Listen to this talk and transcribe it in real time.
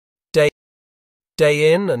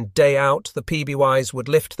Day in and day out, the PBYs would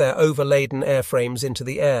lift their overladen airframes into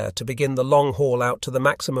the air to begin the long haul out to the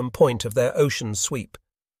maximum point of their ocean sweep.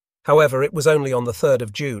 However, it was only on the 3rd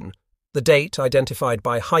of June, the date identified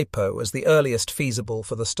by Hypo as the earliest feasible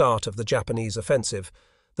for the start of the Japanese offensive,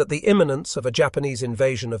 that the imminence of a Japanese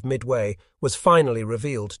invasion of Midway was finally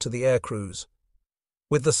revealed to the air crews.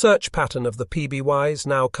 With the search pattern of the PBYs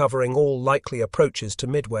now covering all likely approaches to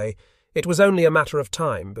Midway, it was only a matter of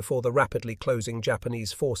time before the rapidly closing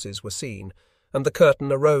Japanese forces were seen, and the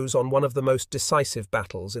curtain arose on one of the most decisive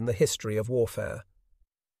battles in the history of warfare.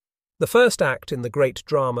 The first act in the great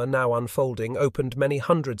drama now unfolding opened many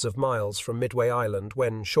hundreds of miles from Midway Island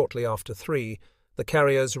when, shortly after 3, the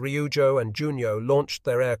carriers Ryujo and Junyo launched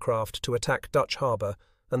their aircraft to attack Dutch Harbour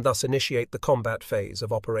and thus initiate the combat phase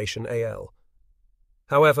of Operation AL.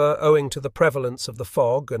 However, owing to the prevalence of the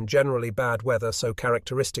fog and generally bad weather so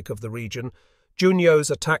characteristic of the region,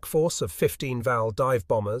 Junyo's attack force of 15 Val dive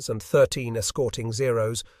bombers and 13 escorting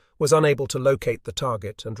Zeros was unable to locate the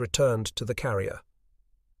target and returned to the carrier.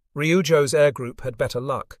 Ryujo's air group had better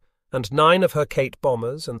luck, and 9 of her Kate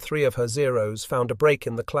bombers and 3 of her Zeros found a break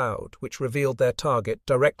in the cloud which revealed their target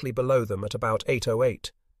directly below them at about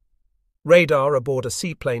 8:08. Radar aboard a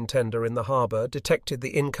seaplane tender in the harbour detected the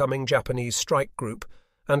incoming Japanese strike group,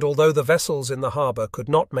 and although the vessels in the harbour could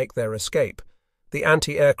not make their escape, the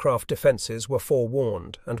anti-aircraft defences were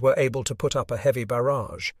forewarned and were able to put up a heavy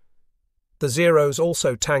barrage. The Zeros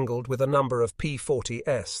also tangled with a number of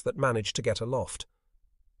P-40S that managed to get aloft.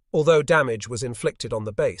 Although damage was inflicted on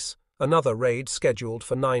the base, another raid scheduled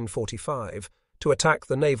for 9:45 to attack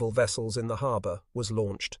the naval vessels in the harbour was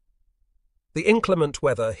launched. The inclement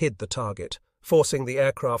weather hid the target, forcing the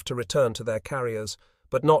aircraft to return to their carriers,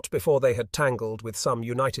 but not before they had tangled with some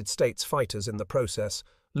United States fighters in the process,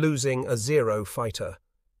 losing a Zero fighter.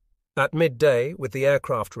 At midday, with the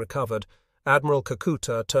aircraft recovered, Admiral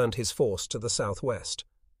Kakuta turned his force to the southwest.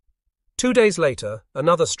 2 days later,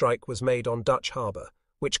 another strike was made on Dutch Harbour,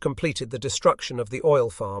 which completed the destruction of the oil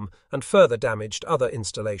farm and further damaged other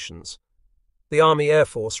installations. The Army Air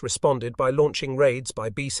Force responded by launching raids by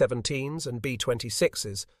B-17s and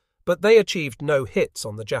B-26s, but they achieved no hits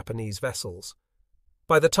on the Japanese vessels.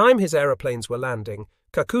 By the time his aeroplanes were landing,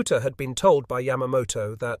 Kakuta had been told by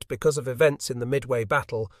Yamamoto that because of events in the Midway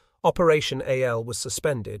battle, Operation AL was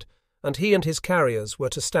suspended, and he and his carriers were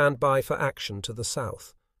to stand by for action to the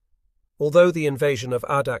south. Although the invasion of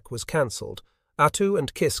Adak was cancelled, Attu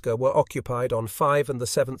and Kiska were occupied on 5 and the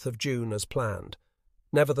 7th of June as planned.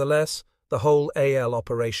 Nevertheless, the whole AL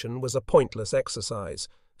operation was a pointless exercise,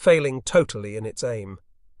 failing totally in its aim.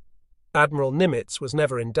 Admiral Nimitz was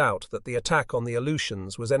never in doubt that the attack on the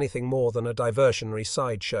Aleutians was anything more than a diversionary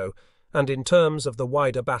sideshow, and in terms of the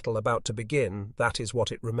wider battle about to begin, that is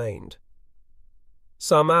what it remained.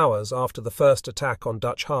 Some hours after the first attack on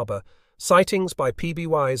Dutch Harbour, sightings by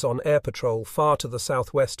PBYs on air patrol far to the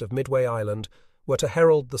southwest of Midway Island were to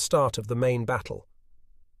herald the start of the main battle.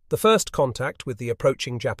 The first contact with the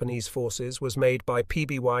approaching Japanese forces was made by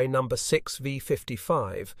PBY No.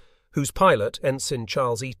 6V55, whose pilot, Ensign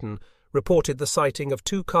Charles Eaton, reported the sighting of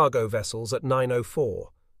 2 cargo vessels at 9:04.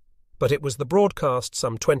 But it was the broadcast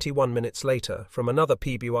some 21 minutes later from another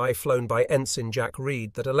PBY flown by Ensign Jack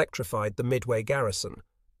Reed that electrified the Midway garrison.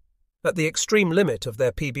 At the extreme limit of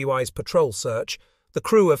their PBY's patrol search, the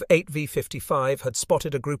crew of 8V55 had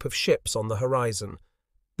spotted a group of ships on the horizon.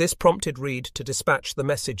 This prompted Reed to dispatch the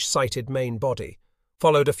message-sighted main body,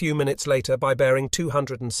 followed a few minutes later by bearing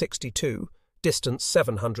 262, distance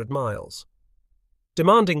 700 miles.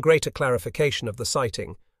 Demanding greater clarification of the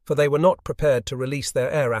sighting, for they were not prepared to release their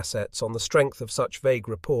air assets on the strength of such vague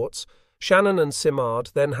reports, Shannon and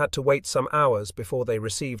Simard then had to wait some hours before they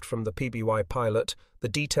received from the PBY pilot the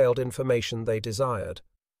detailed information they desired.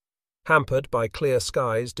 Hampered by clear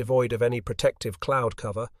skies devoid of any protective cloud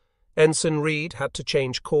cover, Ensign Reed had to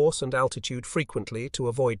change course and altitude frequently to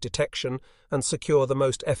avoid detection and secure the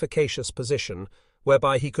most efficacious position,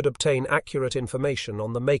 whereby he could obtain accurate information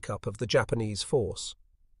on the makeup of the Japanese force.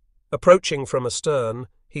 Approaching from astern,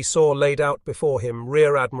 he saw laid out before him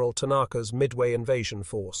Rear Admiral Tanaka's Midway invasion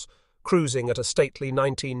force, cruising at a stately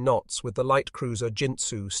 19 knots with the light cruiser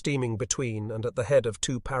Jintsu steaming between and at the head of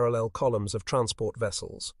 2 parallel columns of transport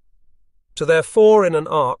vessels. To their fore in an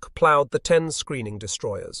arc ploughed the 10 screening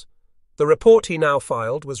destroyers. The report he now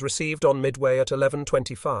filed was received on Midway at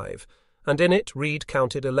 11:25, and in it Reed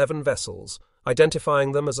counted 11 vessels,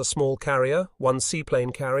 identifying them as a small carrier, 1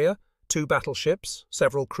 seaplane carrier, 2 battleships,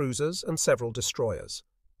 several cruisers, and several destroyers.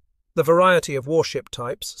 The variety of warship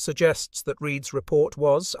types suggests that Reed's report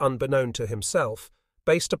was, unbeknown to himself,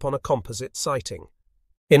 based upon a composite sighting.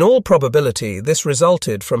 In all probability, this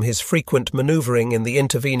resulted from his frequent maneuvering in the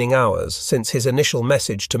intervening hours since his initial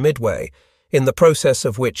message to Midway, in the process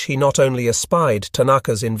of which he not only espied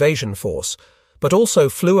Tanaka's invasion force, but also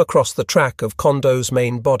flew across the track of Kondo's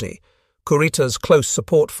main body, Kurita's close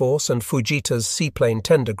support force and Fujita's seaplane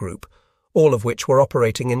tender group, all of which were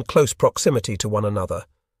operating in close proximity to one another.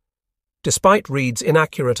 Despite Reed's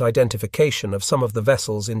inaccurate identification of some of the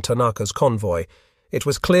vessels in Tanaka's convoy, it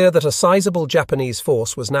was clear that a sizable Japanese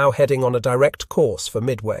force was now heading on a direct course for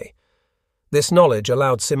Midway. This knowledge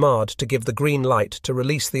allowed Simard to give the green light to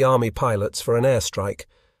release the army pilots for an airstrike.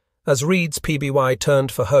 As Reed's PBY turned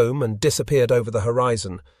for home and disappeared over the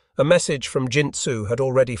horizon, a message from Jintsu had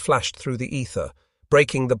already flashed through the ether,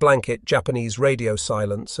 breaking the blanket Japanese radio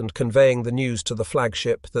silence and conveying the news to the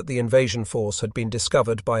flagship that the invasion force had been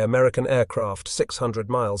discovered by American aircraft 600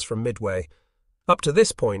 miles from Midway. Up to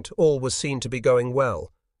this point, all was seen to be going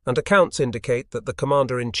well, and accounts indicate that the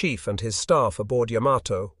commander-in-chief and his staff aboard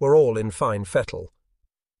Yamato were all in fine fettle.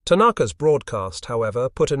 Tanaka's broadcast, however,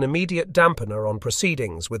 put an immediate dampener on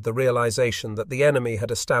proceedings with the realization that the enemy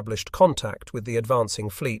had established contact with the advancing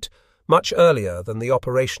fleet much earlier than the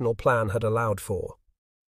operational plan had allowed for.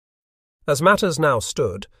 As matters now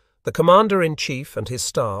stood, the commander-in-chief and his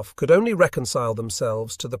staff could only reconcile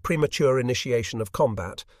themselves to the premature initiation of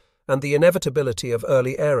combat and the inevitability of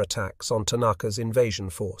early air attacks on Tanaka's invasion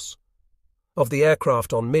force. Of the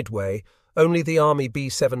aircraft on Midway, only the Army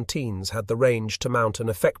B-17s had the range to mount an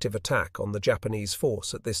effective attack on the Japanese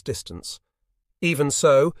force at this distance. Even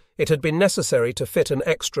so, it had been necessary to fit an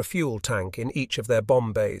extra fuel tank in each of their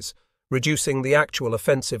bomb bays, reducing the actual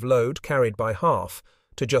offensive load carried by half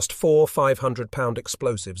to just 4 500-pound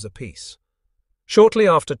explosives apiece. Shortly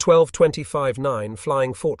after 12:25:9,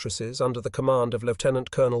 Flying Fortresses under the command of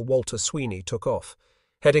Lieutenant Colonel Walter Sweeney took off,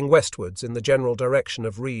 heading westwards in the general direction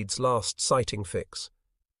of Reed's last sighting fix.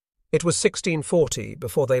 It was 16:40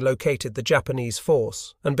 before they located the Japanese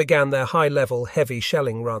force and began their high-level heavy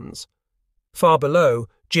shelling runs. Far below,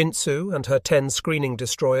 Jintsu and her 10 screening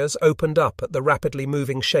destroyers opened up at the rapidly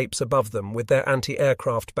moving shapes above them with their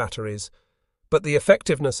anti-aircraft batteries, but the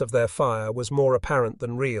effectiveness of their fire was more apparent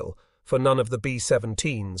than real, for none of the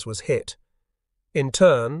B-17s was hit. In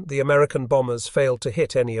turn, the American bombers failed to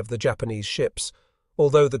hit any of the Japanese ships,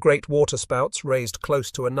 although the great waterspouts raised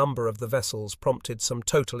close to a number of the vessels prompted some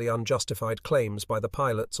totally unjustified claims by the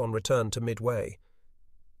pilots on return to Midway.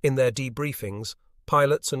 In their debriefings,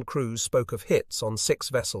 pilots and crews spoke of hits on 6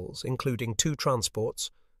 vessels, including 2 transports,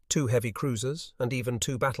 2 heavy cruisers, and even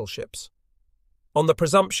 2 battleships. On the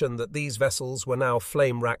presumption that these vessels were now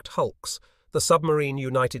flame-racked hulks, the submarine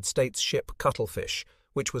United States ship Cuttlefish,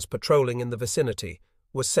 which was patrolling in the vicinity,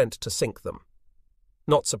 was sent to sink them.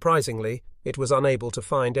 Not surprisingly, it was unable to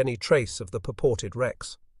find any trace of the purported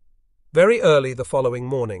wrecks. Very early the following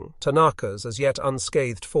morning, Tanaka's as yet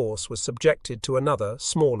unscathed force was subjected to another,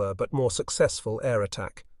 smaller but more successful air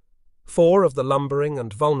attack. 4 of the lumbering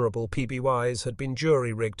and vulnerable PBYs had been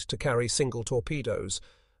jury-rigged to carry single torpedoes,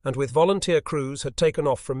 and with volunteer crews had taken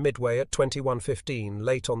off from Midway at 21:15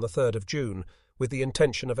 late on the 3rd of June with the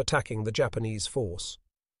intention of attacking the Japanese force.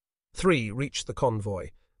 3 reached the convoy,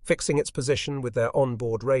 fixing its position with their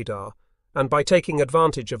onboard radar, and by taking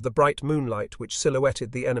advantage of the bright moonlight which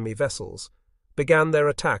silhouetted the enemy vessels, began their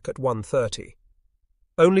attack at 1:30.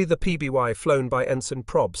 Only the PBY flown by Ensign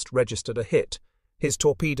Probst registered a hit, his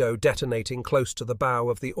torpedo detonating close to the bow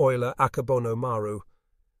of the oiler Akebono Maru.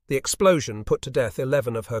 The explosion put to death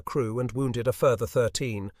 11 of her crew and wounded a further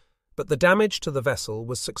 13, but the damage to the vessel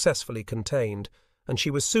was successfully contained, and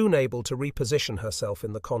she was soon able to reposition herself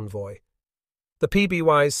in the convoy. The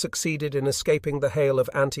PBYs succeeded in escaping the hail of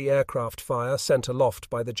anti-aircraft fire sent aloft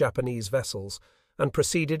by the Japanese vessels and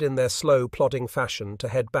proceeded in their slow, plodding fashion to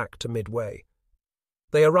head back to Midway.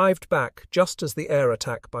 They arrived back just as the air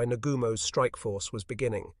attack by Nagumo's strike force was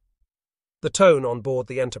beginning. The tone on board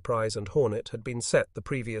the Enterprise and Hornet had been set the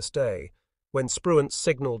previous day, when Spruance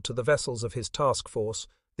signalled to the vessels of his task force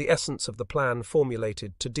the essence of the plan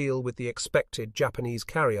formulated to deal with the expected Japanese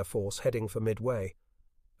carrier force heading for Midway.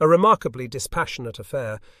 A remarkably dispassionate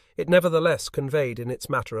affair, it nevertheless conveyed in its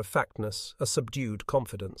matter-of-factness a subdued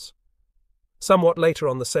confidence. Somewhat later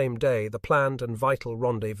on the same day, the planned and vital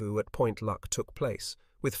rendezvous at Point Luck took place,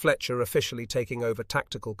 with Fletcher officially taking over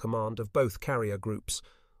tactical command of both carrier groups,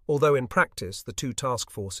 although in practice the 2 task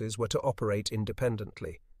forces were to operate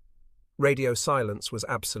independently. Radio silence was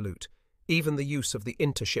absolute, even the use of the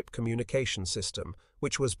intership communication system,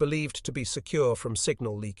 which was believed to be secure from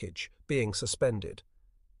signal leakage, being suspended.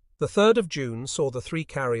 The 3rd of June saw the 3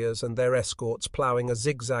 carriers and their escorts ploughing a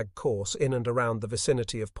zigzag course in and around the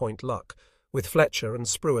vicinity of Point Luck, with Fletcher and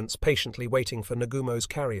Spruance patiently waiting for Nagumo's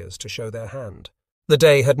carriers to show their hand. The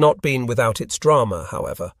day had not been without its drama,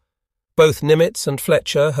 however. Both Nimitz and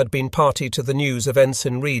Fletcher had been party to the news of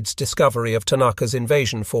Ensign Reed's discovery of Tanaka's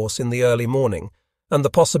invasion force in the early morning, and the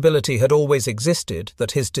possibility had always existed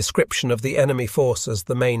that his description of the enemy force as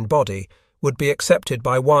the main body would be accepted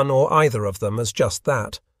by one or either of them as just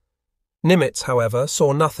that. Nimitz, however,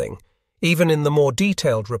 saw nothing, even in the more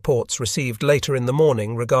detailed reports received later in the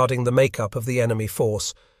morning regarding the makeup of the enemy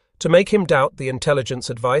force, to make him doubt the intelligence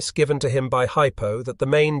advice given to him by Hypo that the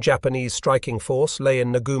main Japanese striking force lay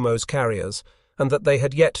in Nagumo's carriers, and that they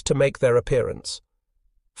had yet to make their appearance.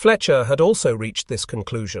 Fletcher had also reached this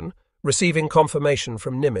conclusion, receiving confirmation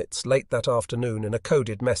from Nimitz late that afternoon in a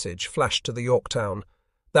coded message flashed to the Yorktown.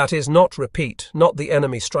 "That is not the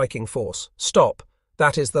enemy striking force. Stop.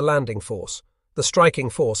 That is the landing force. The striking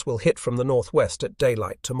force will hit from the northwest at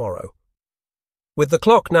daylight tomorrow." With the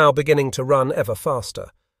clock now beginning to run ever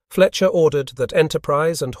faster, Fletcher ordered that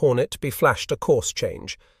Enterprise and Hornet be flashed a course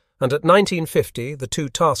change, and at 1950 the two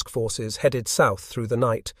task forces headed south through the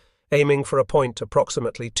night, aiming for a point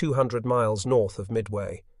approximately 200 miles north of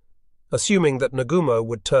Midway. Assuming that Nagumo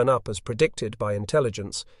would turn up as predicted by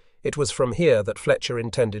intelligence, it was from here that Fletcher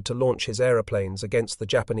intended to launch his aeroplanes against the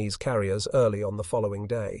Japanese carriers early on the following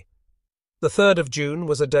day. The 3rd of June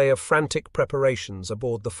was a day of frantic preparations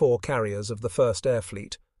aboard the 4 carriers of the 1st Air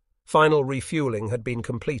Fleet. Final refueling had been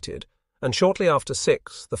completed, and shortly after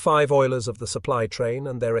 6, the 5 oilers of the supply train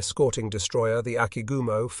and their escorting destroyer, the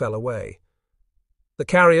Akigumo, fell away. The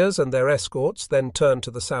carriers and their escorts then turned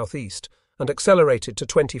to the southeast and accelerated to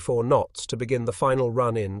 24 knots to begin the final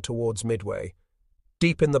run-in towards Midway.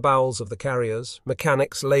 Deep in the bowels of the carriers,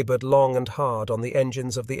 mechanics laboured long and hard on the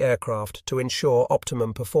engines of the aircraft to ensure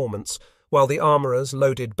optimum performance, while the armourers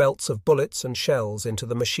loaded belts of bullets and shells into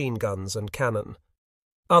the machine guns and cannon.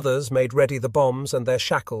 Others made ready the bombs and their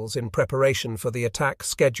shackles in preparation for the attack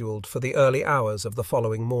scheduled for the early hours of the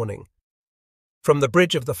following morning. From the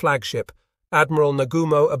bridge of the flagship, Admiral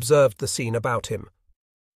Nagumo observed the scene about him.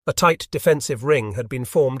 A tight defensive ring had been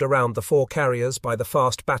formed around the 4 carriers by the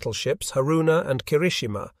fast battleships Haruna and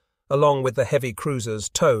Kirishima, along with the heavy cruisers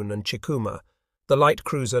Tone and Chikuma, the light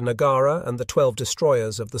cruiser Nagara and the 12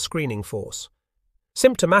 destroyers of the screening force.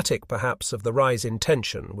 Symptomatic, perhaps, of the rise in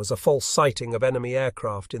tension was a false sighting of enemy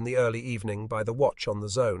aircraft in the early evening by the watch on the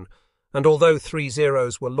zone, and although 3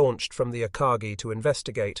 Zeros were launched from the Akagi to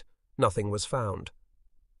investigate, nothing was found.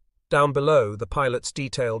 Down below, the pilots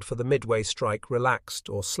detailed for the Midway strike relaxed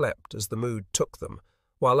or slept as the mood took them,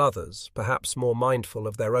 while others, perhaps more mindful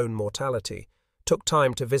of their own mortality, took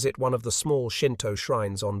time to visit one of the small Shinto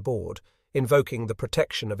shrines on board, invoking the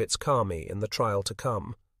protection of its kami in the trial to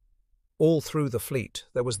come. All through the fleet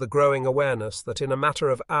there was the growing awareness that in a matter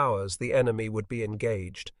of hours the enemy would be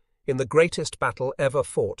engaged, in the greatest battle ever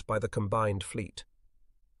fought by the combined fleet.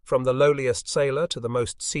 From the lowliest sailor to the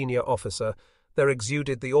most senior officer, there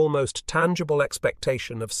exuded the almost tangible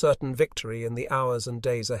expectation of certain victory in the hours and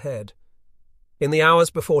days ahead. In the hours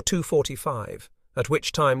before 2:45, at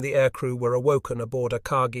which time the aircrew were awoken aboard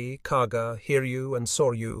Akagi, Kaga, Hiryu and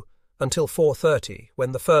Soryu, until 4:30,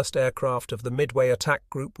 when the first aircraft of the Midway attack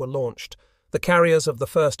group were launched, the carriers of the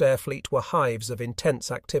 1st Air Fleet were hives of intense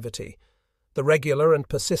activity. The regular and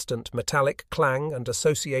persistent metallic clang and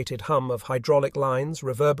associated hum of hydraulic lines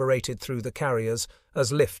reverberated through the carriers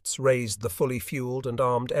as lifts raised the fully fueled and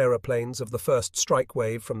armed aeroplanes of the first strike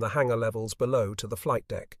wave from the hangar levels below to the flight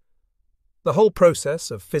deck. The whole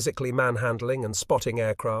process of physically manhandling and spotting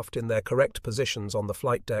aircraft in their correct positions on the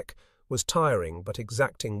flight deck was tiring but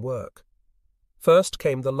exacting work. First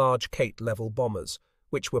came the large Kate-level bombers,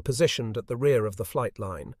 which were positioned at the rear of the flight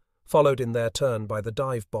line, followed in their turn by the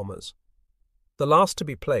dive bombers. The last to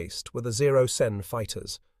be placed were the Zero-Sen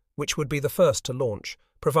fighters, which would be the first to launch,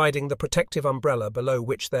 providing the protective umbrella below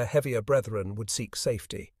which their heavier brethren would seek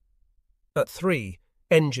safety. At 3,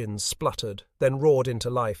 engines spluttered, then roared into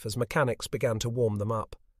life as mechanics began to warm them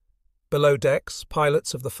up. Below decks,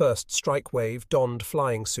 pilots of the first strike wave donned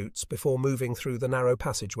flying suits before moving through the narrow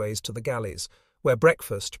passageways to the galleys, where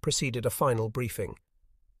breakfast preceded a final briefing.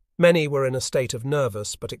 Many were in a state of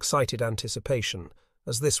nervous but excited anticipation,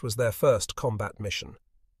 as this was their first combat mission.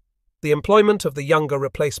 The employment of the younger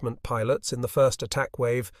replacement pilots in the first attack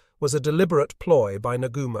wave was a deliberate ploy by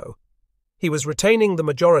Nagumo. He was retaining the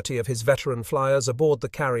majority of his veteran flyers aboard the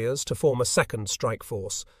carriers to form a second strike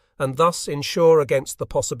force, and thus ensure against the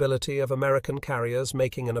possibility of American carriers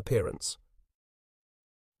making an appearance.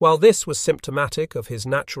 While this was symptomatic of his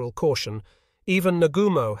natural caution, even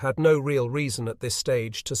Nagumo had no real reason at this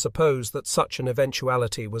stage to suppose that such an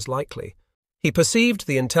eventuality was likely. He perceived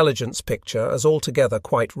the intelligence picture as altogether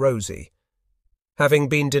quite rosy. Having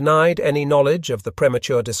been denied any knowledge of the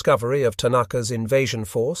premature discovery of Tanaka's invasion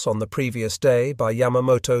force on the previous day by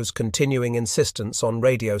Yamamoto's continuing insistence on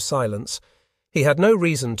radio silence, he had no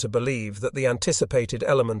reason to believe that the anticipated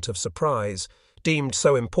element of surprise, deemed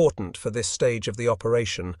so important for this stage of the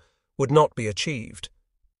operation, would not be achieved.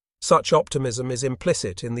 Such optimism is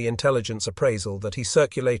implicit in the intelligence appraisal that he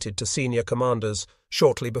circulated to senior commanders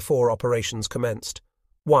shortly before operations commenced.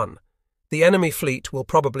 1. The enemy fleet will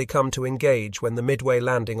probably come to engage when the Midway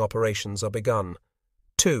landing operations are begun.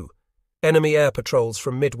 2. Enemy air patrols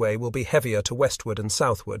from Midway will be heavier to westward and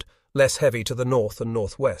southward, less heavy to the north and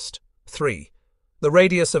northwest. 3. The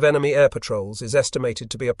radius of enemy air patrols is estimated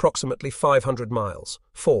to be approximately 500 miles.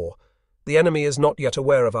 4. The enemy is not yet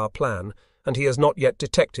aware of our plan, and he has not yet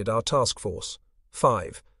detected our task force.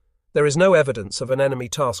 5. There is no evidence of an enemy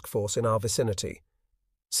task force in our vicinity.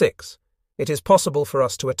 6. It is possible for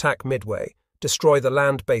us to attack Midway, destroy the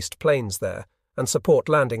land-based planes there, and support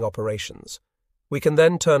landing operations. We can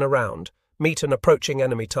then turn around, meet an approaching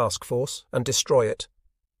enemy task force, and destroy it.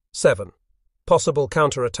 7. Possible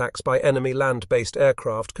counterattacks by enemy land-based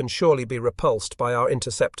aircraft can surely be repulsed by our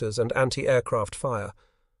interceptors and anti-aircraft fire.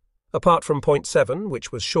 Apart from point 7,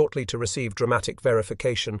 which was shortly to receive dramatic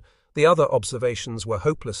verification, the other observations were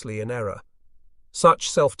hopelessly in error. Such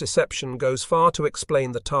self-deception goes far to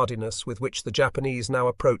explain the tardiness with which the Japanese now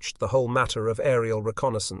approached the whole matter of aerial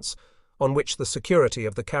reconnaissance, on which the security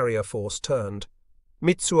of the carrier force turned.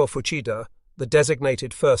 Mitsuo Fuchida, the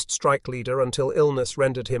designated first strike leader until illness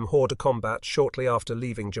rendered him hors de combat shortly after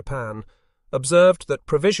leaving Japan, observed that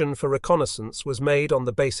provision for reconnaissance was made on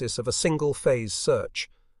the basis of a single-phase search,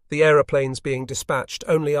 the aeroplanes being dispatched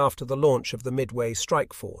only after the launch of the Midway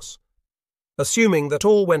strike force. Assuming that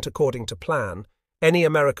all went according to plan, any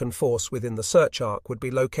American force within the search arc would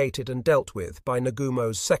be located and dealt with by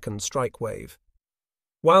Nagumo's second strike wave.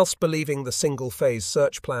 Whilst believing the single-phase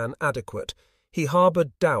search plan adequate, he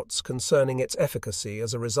harboured doubts concerning its efficacy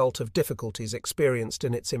as a result of difficulties experienced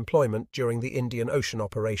in its employment during the Indian Ocean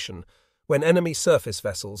operation, when enemy surface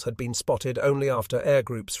vessels had been spotted only after air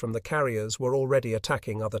groups from the carriers were already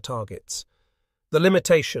attacking other targets. The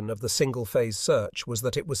limitation of the single-phase search was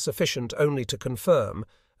that it was sufficient only to confirm,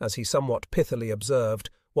 as he somewhat pithily observed,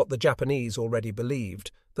 what the Japanese already believed,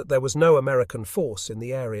 that there was no American force in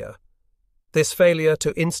the area. This failure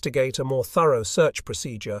to instigate a more thorough search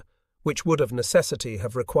procedure, which would of necessity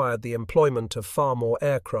have required the employment of far more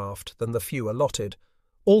aircraft than the few allotted,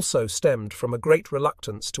 also stemmed from a great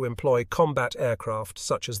reluctance to employ combat aircraft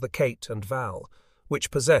such as the Kate and Val, which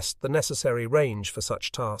possessed the necessary range for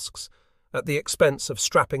such tasks, at the expense of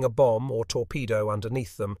strapping a bomb or torpedo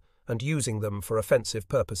underneath them and using them for offensive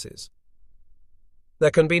purposes.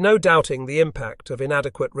 There can be no doubting the impact of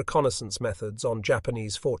inadequate reconnaissance methods on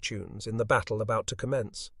Japanese fortunes in the battle about to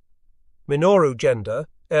commence. Minoru Genda,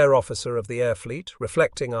 air officer of the air fleet,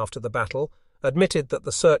 reflecting after the battle, admitted that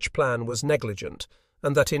the search plan was negligent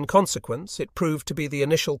and that in consequence it proved to be the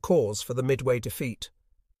initial cause for the Midway defeat.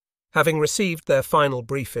 Having received their final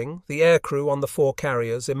briefing, the aircrew on the 4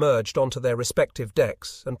 carriers emerged onto their respective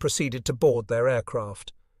decks and proceeded to board their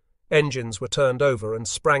aircraft. Engines were turned over and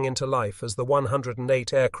sprang into life as the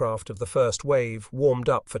 108 aircraft of the first wave warmed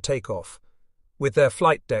up for takeoff. With their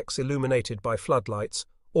flight decks illuminated by floodlights,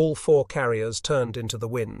 all 4 carriers turned into the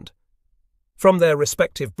wind. From their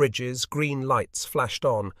respective bridges, green lights flashed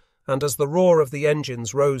on, and as the roar of the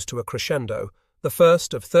engines rose to a crescendo, the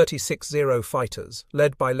first of 36 Zero fighters,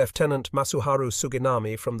 led by Lieutenant Masuharu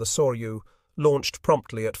Suginami from the Soryu, launched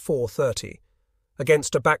promptly at 4:30.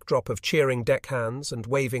 Against a backdrop of cheering deckhands and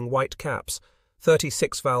waving white caps,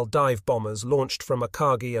 36 Val dive bombers launched from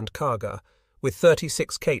Akagi and Kaga, with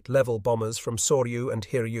 36 Kate level bombers from Soryu and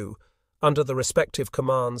Hiryu, under the respective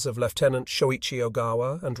commands of Lieutenant Shoichi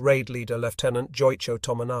Ogawa and raid leader Lieutenant Joicho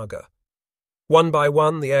Tomonaga. One by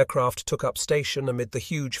one, the aircraft took up station amid the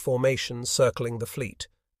huge formation circling the fleet.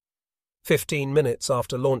 15 minutes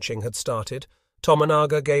after launching had started,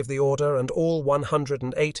 Tomonaga gave the order and all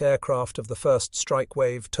 108 aircraft of the first strike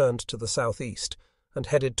wave turned to the southeast and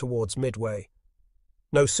headed towards Midway.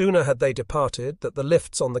 No sooner had they departed than the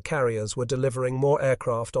lifts on the carriers were delivering more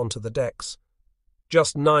aircraft onto the decks.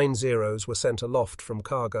 Just 9 Zeros were sent aloft from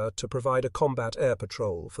Kaga to provide a combat air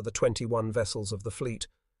patrol for the 21 vessels of the fleet,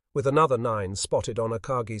 with another 9 spotted on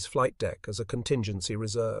Akagi's flight deck as a contingency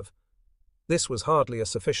reserve. This was hardly a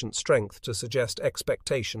sufficient strength to suggest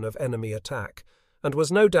expectation of enemy attack, and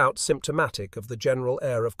was no doubt symptomatic of the general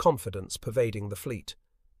air of confidence pervading the fleet.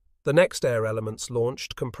 The next air elements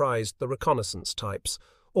launched comprised the reconnaissance types,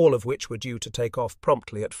 all of which were due to take off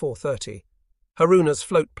promptly at 4:30. Haruna's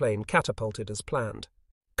float plane catapulted as planned.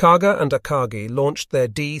 Kaga and Akagi launched their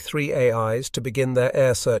D-3 AIs to begin their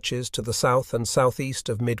air searches to the south and southeast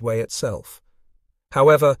of Midway itself.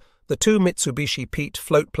 However, the two Mitsubishi Pete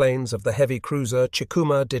floatplanes of the heavy cruiser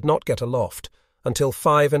Chikuma did not get aloft until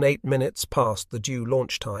 5 and 8 minutes past the due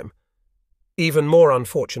launch time. Even more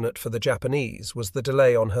unfortunate for the Japanese was the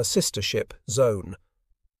delay on her sister ship, Zone.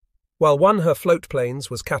 While one her floatplanes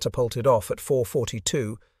was catapulted off at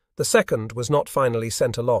 4:42, the second was not finally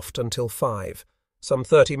sent aloft until 5, some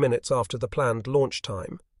 30 minutes after the planned launch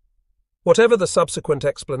time. Whatever the subsequent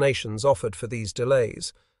explanations offered for these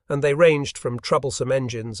delays, and they ranged from troublesome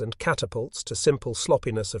engines and catapults to simple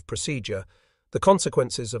sloppiness of procedure, the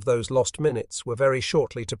consequences of those lost minutes were very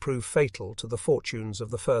shortly to prove fatal to the fortunes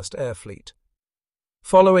of the First Air Fleet.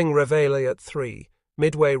 Following Reveille at 3,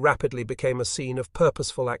 Midway rapidly became a scene of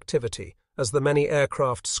purposeful activity as the many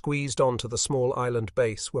aircraft squeezed onto the small island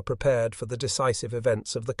base were prepared for the decisive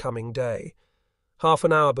events of the coming day. Half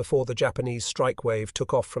an hour before the Japanese strike wave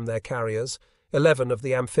took off from their carriers, 11 of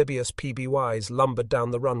the amphibious PBYs lumbered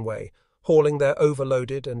down the runway, hauling their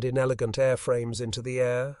overloaded and inelegant airframes into the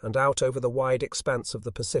air and out over the wide expanse of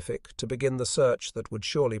the Pacific to begin the search that would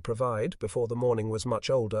surely provide, before the morning was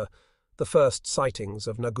much older, the first sightings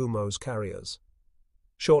of Nagumo's carriers.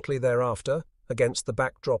 Shortly thereafter, against the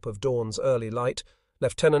backdrop of dawn's early light,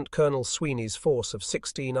 Lieutenant Colonel Sweeney's force of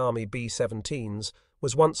 16 Army B-17s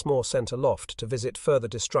was once more sent aloft to visit further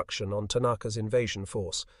destruction on Tanaka's invasion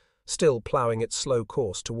force, still ploughing its slow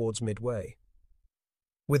course towards Midway.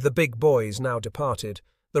 With the big boys now departed,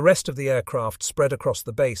 the rest of the aircraft spread across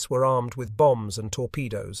the base were armed with bombs and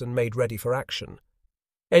torpedoes and made ready for action.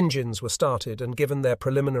 Engines were started and given their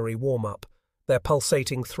preliminary warm-up, their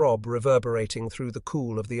pulsating throb reverberating through the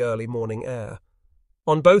cool of the early morning air.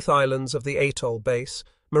 On both islands of the atoll base,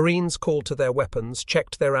 Marines called to their weapons,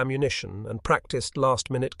 checked their ammunition, and practiced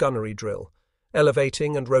last-minute gunnery drill,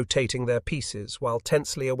 elevating and rotating their pieces while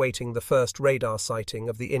tensely awaiting the first radar sighting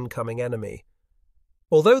of the incoming enemy.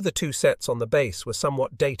 Although the two sets on the base were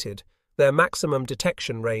somewhat dated, their maximum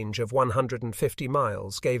detection range of 150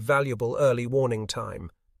 miles gave valuable early warning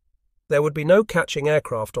time. There would be no catching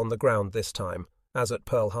aircraft on the ground this time, as at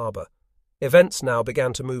Pearl Harbor. Events now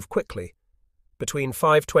began to move quickly. Between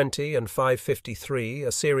 5:20 and 5:53,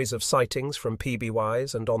 a series of sightings from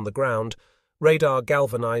PBYs and on the ground, radar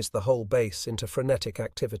galvanized the whole base into frenetic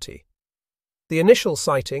activity. The initial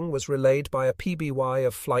sighting was relayed by a PBY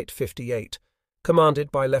of Flight 58,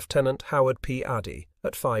 commanded by Lieutenant Howard P. Addy,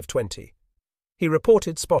 at 5:20. He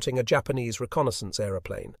reported spotting a Japanese reconnaissance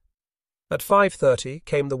aeroplane. At 5:30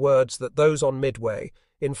 came the words that those on Midway,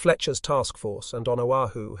 in Fletcher's task force and on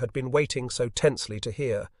Oahu, had been waiting so tensely to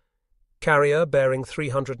hear. Carrier bearing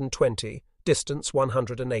 320, distance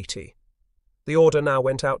 180. The order now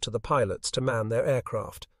went out to the pilots to man their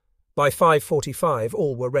aircraft. By 5:45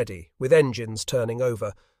 all were ready, with engines turning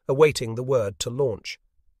over, awaiting the word to launch.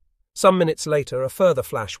 Some minutes later a further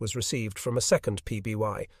flash was received from a second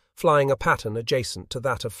PBY, flying a pattern adjacent to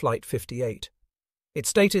that of Flight 58. It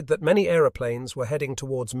stated that many aeroplanes were heading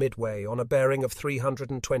towards Midway on a bearing of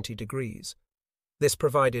 320 degrees. This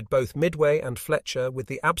provided both Midway and Fletcher with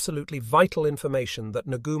the absolutely vital information that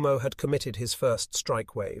Nagumo had committed his first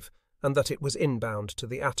strike wave, and that it was inbound to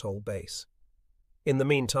the atoll base. In the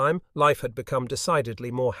meantime, life had become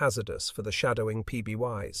decidedly more hazardous for the shadowing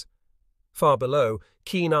PBYs. Far below,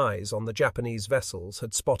 keen eyes on the Japanese vessels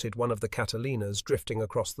had spotted one of the Catalinas drifting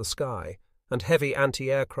across the sky, and heavy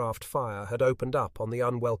anti-aircraft fire had opened up on the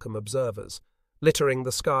unwelcome observers, littering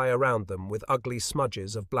the sky around them with ugly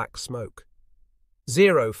smudges of black smoke.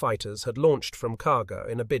 Zero fighters had launched from Kaga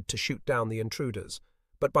in a bid to shoot down the intruders,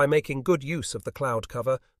 but by making good use of the cloud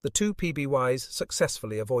cover, the two PBYs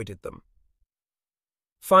successfully avoided them.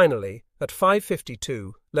 Finally, at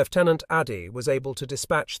 5:52, Lieutenant Addy was able to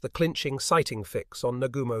dispatch the clinching sighting fix on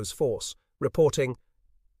Nagumo's force, reporting,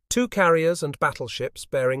 "Two carriers and battleships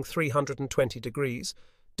bearing 320 degrees,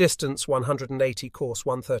 distance 180, course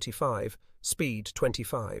 135, speed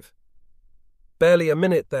 25. Barely a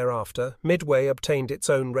minute thereafter, Midway obtained its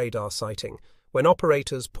own radar sighting, when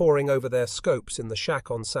operators poring over their scopes in the shack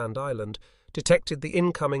on Sand Island detected the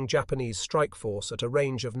incoming Japanese strike force at a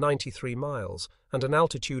range of 93 miles and an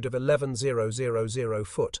altitude of 11,000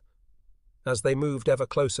 foot. As they moved ever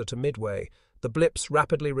closer to Midway, the blips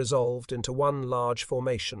rapidly resolved into one large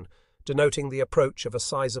formation, denoting the approach of a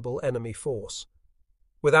sizable enemy force.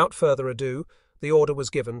 Without further ado, the order was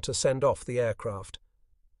given to send off the aircraft.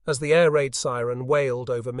 As the air raid siren wailed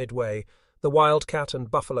over Midway, the Wildcat and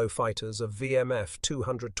Buffalo fighters of VMF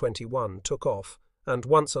 221 took off, and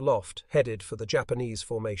once aloft, headed for the Japanese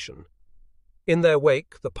formation. In their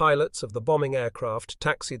wake, the pilots of the bombing aircraft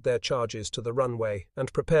taxied their charges to the runway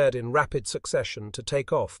and prepared in rapid succession to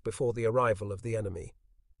take off before the arrival of the enemy.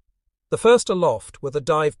 The first aloft were the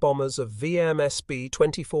dive bombers of VMSB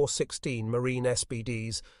 2416 Marine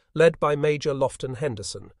SBDs, led by Major Lofton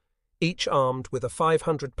Henderson, each armed with a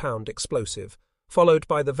 500-pound explosive, followed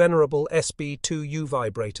by the venerable SB-2U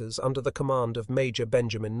vibrators under the command of Major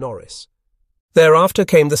Benjamin Norris. Thereafter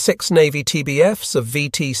came the 6 Navy TBFs of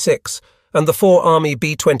VT-6 and the 4 Army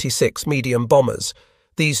B-26 medium bombers,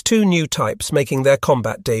 these 2 new types making their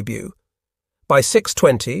combat debut. By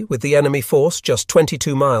 6:20, with the enemy force just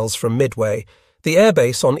 22 miles from Midway, the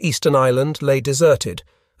airbase on Eastern Island lay deserted,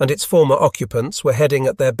 and its former occupants were heading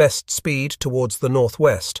at their best speed towards the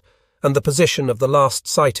northwest, and the position of the last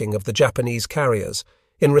sighting of the Japanese carriers,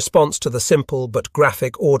 in response to the simple but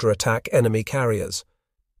graphic order attack enemy carriers.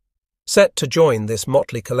 Set to join this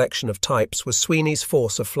motley collection of types was Sweeney's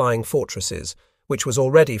force of flying fortresses, which was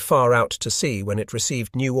already far out to sea when it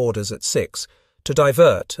received new orders at 6, to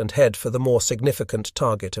divert and head for the more significant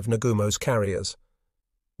target of Nagumo's carriers.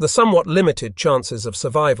 The somewhat limited chances of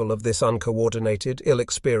survival of this uncoordinated,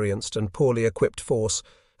 ill-experienced and poorly equipped force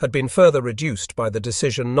had been further reduced by the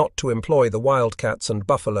decision not to employ the Wildcats and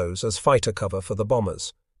Buffaloes as fighter cover for the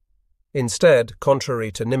bombers. Instead,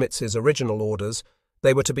 contrary to Nimitz's original orders,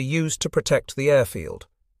 they were to be used to protect the airfield.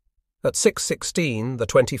 At 6:16, the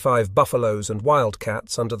 25 Buffaloes and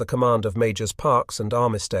Wildcats under the command of Majors Parks and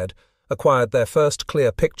Armistead acquired their first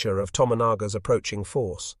clear picture of Tomonaga's approaching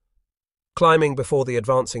force. Climbing before the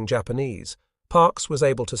advancing Japanese, Parks was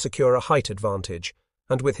able to secure a height advantage,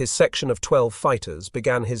 and with his section of 12 fighters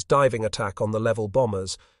began his diving attack on the level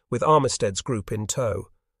bombers, with Armistead's group in tow.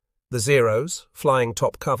 The Zeros, flying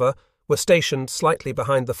top cover, were stationed slightly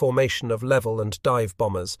behind the formation of level and dive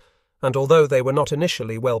bombers, and although they were not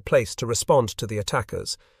initially well placed to respond to the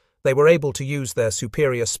attackers, they were able to use their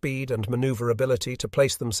superior speed and maneuverability to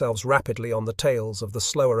place themselves rapidly on the tails of the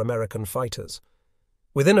slower American fighters.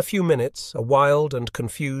 Within a few minutes, a wild and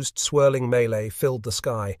confused swirling melee filled the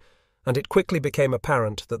sky, and it quickly became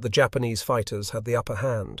apparent that the Japanese fighters had the upper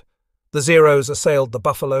hand. The Zeros assailed the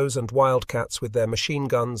Buffaloes and Wildcats with their machine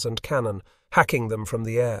guns and cannon, hacking them from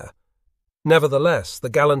the air. Nevertheless, the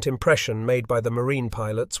gallant impression made by the Marine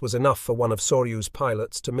pilots was enough for one of Soryu's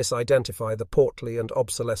pilots to misidentify the portly and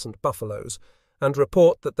obsolescent Buffaloes and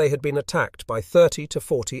report that they had been attacked by 30 to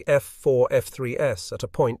 40 F-4 F-3S at a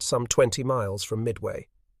point some 20 miles from Midway.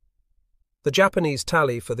 The Japanese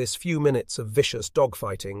tally for this few minutes of vicious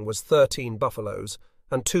dogfighting was 13 Buffaloes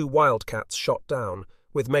and 2 Wildcats shot down,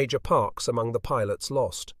 with Major Parks among the pilots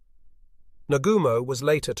lost. Nagumo was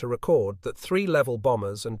later to record that 3 level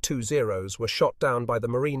bombers and 2 Zeros were shot down by the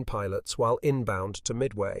Marine pilots while inbound to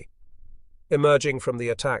Midway. Emerging from the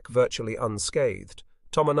attack virtually unscathed,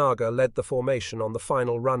 Tomonaga led the formation on the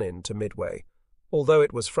final run-in to Midway, although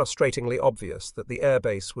it was frustratingly obvious that the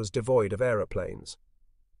airbase was devoid of aeroplanes.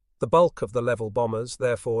 The bulk of the level bombers,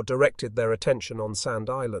 therefore, directed their attention on Sand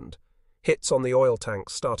Island, hits on the oil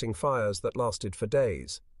tanks starting fires that lasted for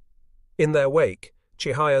days. In their wake,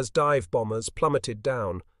 Chihaya's dive bombers plummeted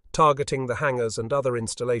down, targeting the hangars and other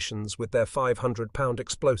installations with their 500-pound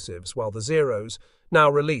explosives, while the Zeros, now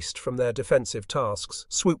released from their defensive tasks,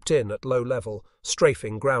 swooped in at low level,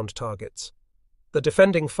 strafing ground targets. The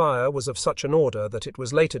defending fire was of such an order that it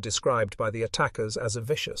was later described by the attackers as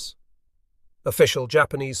vicious. Official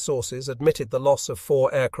Japanese sources admitted the loss of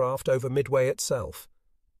 4 aircraft over Midway itself.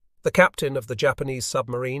 The captain of the Japanese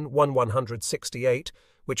submarine 168,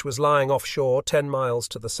 which was lying offshore 10 miles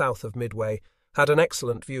to the south of Midway, had an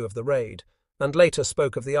excellent view of the raid, and later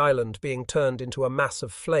spoke of the island being turned into a mass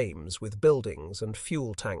of flames with buildings and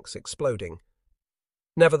fuel tanks exploding.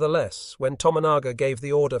 Nevertheless, when Tomonaga gave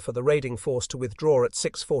the order for the raiding force to withdraw at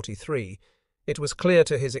 6:43, it was clear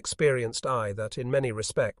to his experienced eye that, in many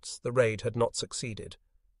respects, the raid had not succeeded.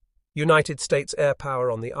 United States air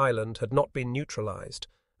power on the island had not been neutralized,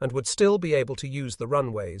 and would still be able to use the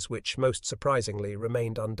runways, which, most surprisingly,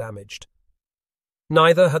 remained undamaged.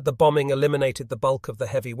 Neither had the bombing eliminated the bulk of the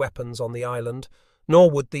heavy weapons on the island, nor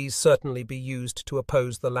would these certainly be used to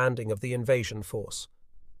oppose the landing of the invasion force.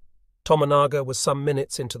 Tomonaga was some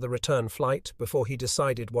minutes into the return flight before he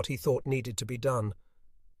decided what he thought needed to be done.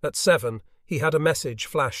 At 7, he had a message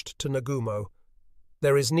flashed to Nagumo.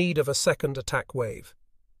 There is need of a second attack wave.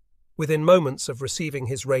 Within moments of receiving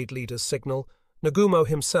his raid leader's signal, Nagumo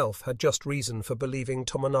himself had just reason for believing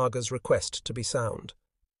Tomonaga's request to be sound.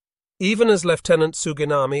 Even as Lieutenant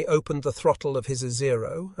Suginami opened the throttle of his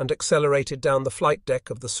Zero and accelerated down the flight deck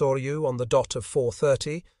of the Soryu on the dot of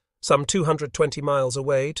 4:30, some 220 miles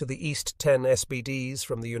away to the east 10 SBDs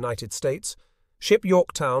from the United States, Ship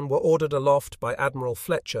Yorktown were ordered aloft by Admiral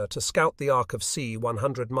Fletcher to scout the arc of sea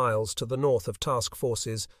 100 miles to the north of Task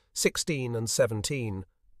Forces 16 and 17.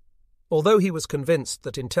 Although he was convinced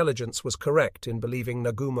that intelligence was correct in believing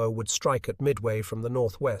Nagumo would strike at Midway from the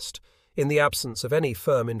northwest, in the absence of any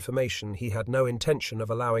firm information he had no intention of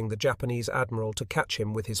allowing the Japanese admiral to catch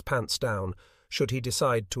him with his pants down, should he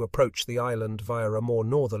decide to approach the island via a more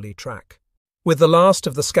northerly track. With the last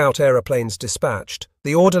of the scout aeroplanes dispatched,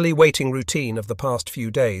 the orderly waiting routine of the past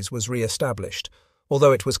few days was re-established,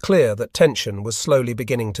 although it was clear that tension was slowly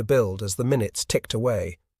beginning to build as the minutes ticked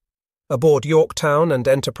away. Aboard Yorktown and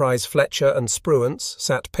Enterprise, Fletcher and Spruance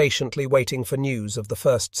sat patiently waiting for news of the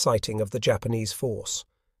first sighting of the Japanese force.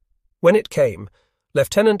 When it came,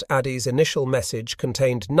 Lieutenant Addy's initial message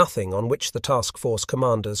contained nothing on which the task force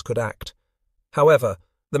commanders could act. However,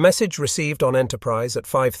 the message received on Enterprise at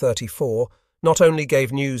 5:34 not only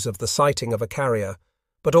gave news of the sighting of a carrier,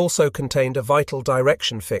 but also contained a vital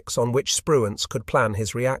direction fix on which Spruance could plan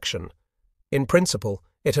his reaction. In principle,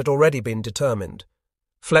 it had already been determined.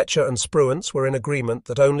 Fletcher and Spruance were in agreement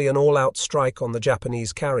that only an all-out strike on the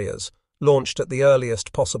Japanese carriers, launched at the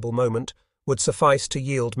earliest possible moment, would suffice to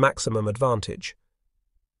yield maximum advantage.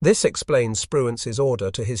 This explains Spruance's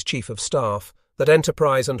order to his Chief of Staff that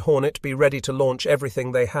Enterprise and Hornet be ready to launch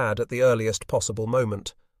everything they had at the earliest possible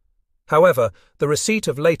moment. However, the receipt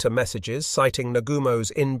of later messages citing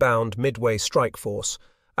Nagumo's inbound Midway strike force,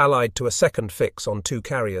 allied to a second fix on 2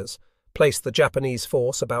 carriers, placed the Japanese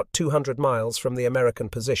force about 200 miles from the American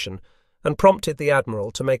position and prompted the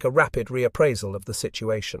admiral to make a rapid reappraisal of the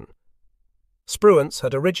situation. Spruance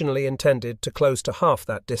had originally intended to close to half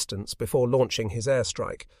that distance before launching his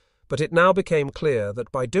airstrike, but it now became clear that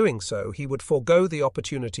by doing so he would forego the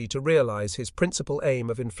opportunity to realize his principal aim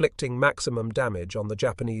of inflicting maximum damage on the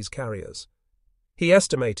Japanese carriers. He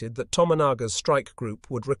estimated that Tomonaga's strike group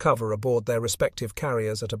would recover aboard their respective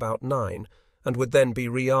carriers at about 9, and would then be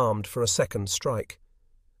rearmed for a second strike.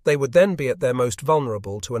 They would then be at their most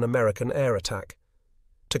vulnerable to an American air attack.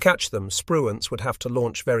 To catch them, Spruance would have to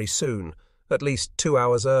launch very soon, at least 2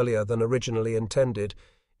 hours earlier than originally intended,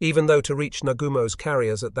 even though to reach Nagumo's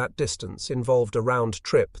carriers at that distance involved a round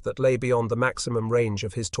trip that lay beyond the maximum range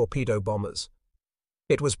of his torpedo bombers.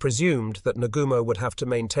 It was presumed that Nagumo would have to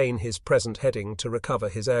maintain his present heading to recover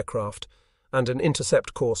his aircraft, and an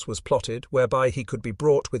intercept course was plotted whereby he could be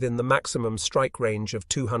brought within the maximum strike range of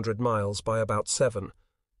 200 miles by about 7.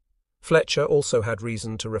 Fletcher also had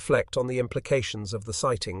reason to reflect on the implications of the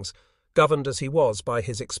sightings, governed as he was by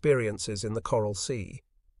his experiences in the Coral Sea.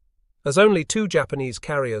 As only 2 Japanese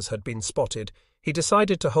carriers had been spotted, he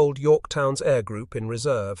decided to hold Yorktown's air group in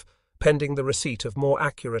reserve, pending the receipt of more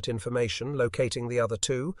accurate information locating the other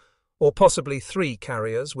 2, or possibly 3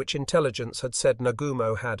 carriers which intelligence had said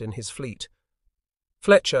Nagumo had in his fleet.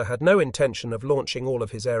 Fletcher had no intention of launching all of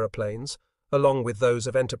his aeroplanes, along with those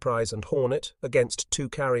of Enterprise and Hornet, against 2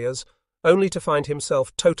 carriers, only to find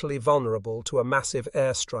himself totally vulnerable to a massive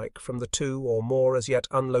airstrike from the 2 or more as yet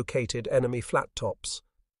unlocated enemy flat tops.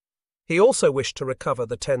 He also wished to recover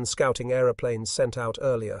the 10 scouting aeroplanes sent out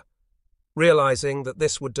earlier. Realizing that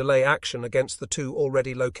this would delay action against the 2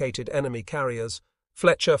 already located enemy carriers,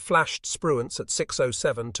 Fletcher flashed Spruance at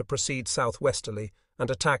 6:07 to proceed southwesterly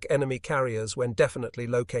and attack enemy carriers when definitely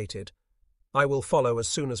located. I will follow as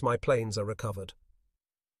soon as my planes are recovered.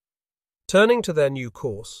 Turning to their new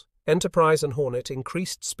course, Enterprise and Hornet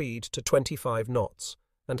increased speed to 25 knots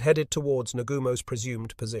and headed towards Nagumo's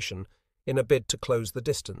presumed position in a bid to close the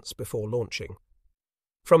distance before launching.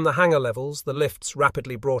 From the hangar levels, the lifts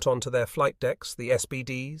rapidly brought onto their flight decks the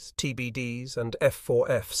SBDs, TBDs and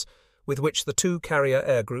F4Fs, with which the 2 carrier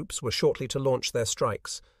air groups were shortly to launch their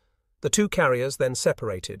strikes. The 2 carriers then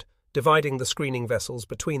separated, dividing the screening vessels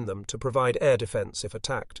between them to provide air defense if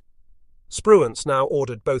attacked. Spruance now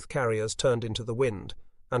ordered both carriers turned into the wind,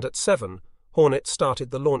 and at 7, Hornet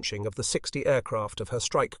started the launching of the 60 aircraft of her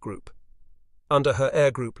strike group. Under her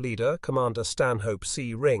air group leader, Commander Stanhope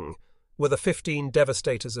C. Ring, were the 15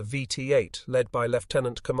 Devastators of VT-8 led by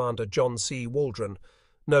Lieutenant Commander John C. Waldron,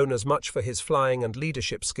 known as much for his flying and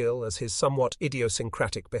leadership skill as his somewhat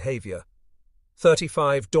idiosyncratic behavior.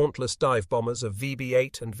 35 Dauntless dive bombers of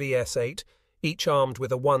VB-8 and VS-8, each armed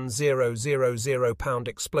with a 1,000-pound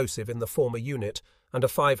explosive in the former unit and a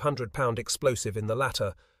 500-pound explosive in the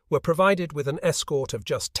latter, were provided with an escort of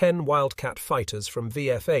just 10 Wildcat fighters from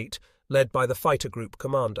VF-8, led by the fighter group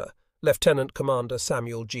commander, Lieutenant Commander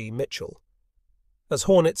Samuel G. Mitchell. As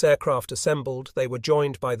Hornet's aircraft assembled, they were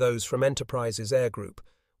joined by those from Enterprise's air group,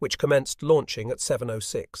 which commenced launching at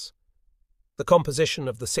 7:06. The composition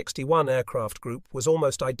of the 61 aircraft group was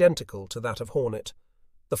almost identical to that of Hornet.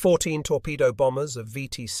 The 14 torpedo bombers of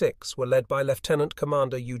VT-6 were led by Lieutenant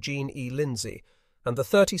Commander Eugene E. Lindsay, and the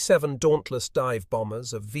 37 Dauntless dive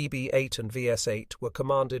bombers of VB-8 and VS-8 were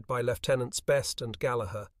commanded by Lieutenants Best and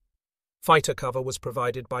Gallagher. Fighter cover was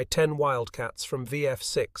provided by 10 Wildcats from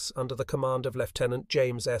VF-6 under the command of Lieutenant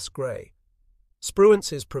James S. Gray.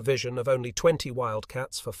 Spruance's provision of only 20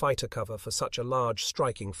 Wildcats for fighter cover for such a large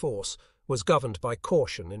striking force was governed by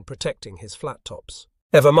caution in protecting his flat tops.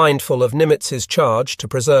 Ever mindful of Nimitz's charge to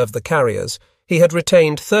preserve the carriers, he had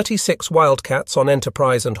retained 36 Wildcats on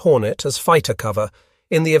Enterprise and Hornet as fighter cover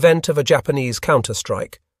in the event of a Japanese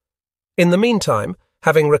counterstrike. In the meantime,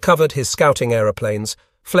 having recovered his scouting aeroplanes,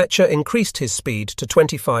 Fletcher increased his speed to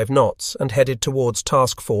 25 knots and headed towards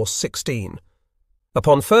Task Force 16.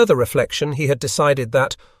 Upon further reflection, he had decided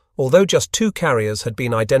that, although just 2 carriers had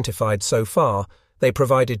been identified so far, they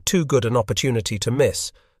provided too good an opportunity to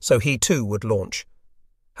miss, so he too would launch.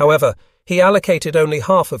 However, he allocated only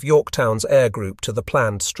half of Yorktown's air group to the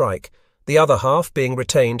planned strike, the other half being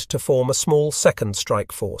retained to form a small second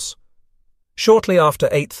strike force. Shortly after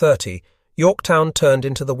 8:30, Yorktown turned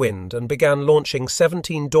into the wind and began launching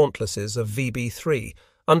 17 Dauntlesses of VB-3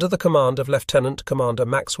 under the command of Lieutenant Commander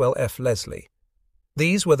Maxwell F. Leslie.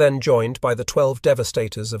 These were then joined by the 12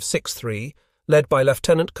 Devastators of 6-3, led by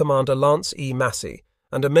Lieutenant Commander Lance E. Massey,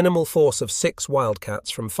 and a minimal force of 6 Wildcats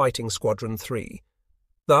from Fighting Squadron 3.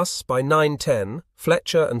 Thus, by 9:10,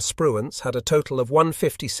 Fletcher and Spruance had a total of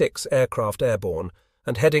 156 aircraft airborne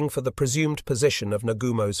and heading for the presumed position of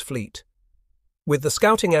Nagumo's fleet. With the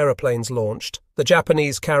scouting aeroplanes launched, the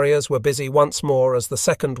Japanese carriers were busy once more as the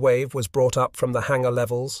second wave was brought up from the hangar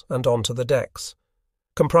levels and onto the decks.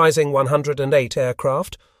 Comprising 108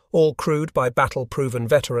 aircraft, all crewed by battle-proven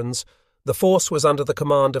veterans, the force was under the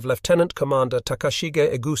command of Lieutenant Commander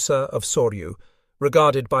Takashige Egusa of Soryu,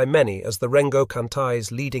 regarded by many as the Rengo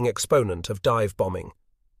Kantai's leading exponent of dive bombing.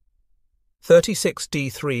 36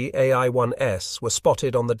 D-3 AI-1S were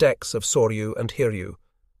spotted on the decks of Soryu and Hiryu,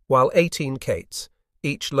 while 18 Kates,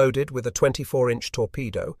 each loaded with a 24-inch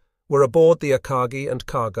torpedo, were aboard the Akagi and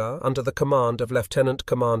Kaga under the command of Lieutenant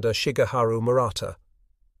Commander Shigeharu Murata.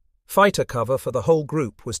 Fighter cover for the whole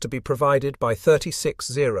group was to be provided by 36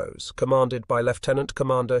 Zeros, commanded by Lieutenant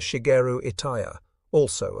Commander Shigeru Itaya,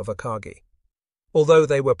 also of Akagi. Although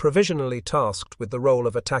they were provisionally tasked with the role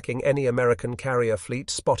of attacking any American carrier fleet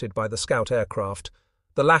spotted by the scout aircraft,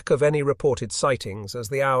 the lack of any reported sightings as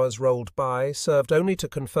the hours rolled by served only to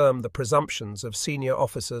confirm the presumptions of senior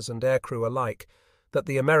officers and aircrew alike that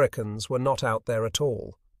the Americans were not out there at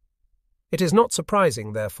all. It is not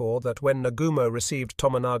surprising, therefore, that when Nagumo received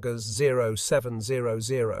Tomonaga's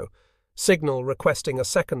 0700 signal requesting a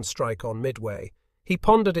second strike on Midway, he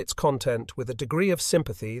pondered its content with a degree of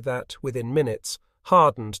sympathy that, within minutes,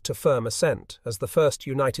 hardened to firm assent as the first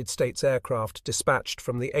United States aircraft dispatched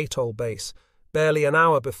from the atoll base barely an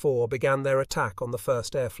hour before began their attack on the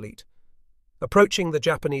 1st Air Fleet. Approaching the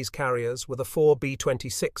Japanese carriers were the 4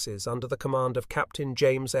 B-26s under the command of Captain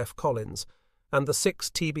James F. Collins and the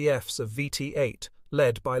 6 TBFs of VT-8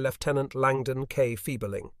 led by Lieutenant Langdon K.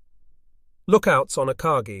 Feeberling. Lookouts on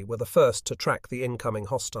Akagi were the first to track the incoming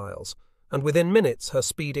hostiles, and within minutes her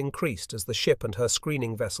speed increased as the ship and her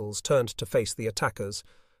screening vessels turned to face the attackers,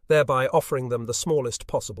 thereby offering them the smallest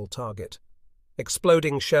possible target.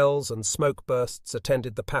 Exploding shells and smoke bursts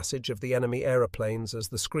attended the passage of the enemy aeroplanes as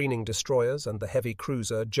the screening destroyers and the heavy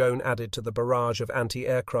cruiser Joan added to the barrage of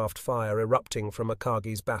anti-aircraft fire erupting from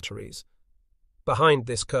Akagi's batteries. Behind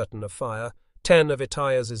this curtain of fire, 10 of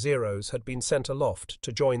Itaya's Zeros had been sent aloft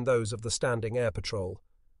to join those of the standing air patrol.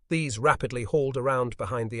 These rapidly hauled around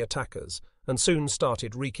behind the attackers and soon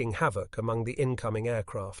started wreaking havoc among the incoming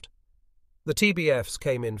aircraft. The TBFs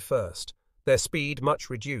came in first, their speed much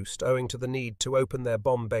reduced owing to the need to open their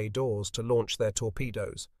bomb bay doors to launch their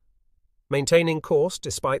torpedoes. Maintaining course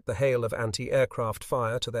despite the hail of anti-aircraft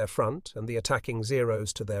fire to their front and the attacking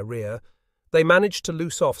Zeros to their rear, they managed to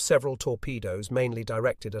loose off several torpedoes mainly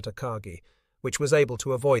directed at Akagi, which was able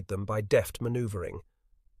to avoid them by deft manoeuvring.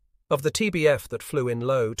 Of the TBF that flew in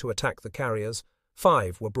low to attack the carriers,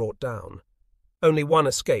 5 were brought down. Only one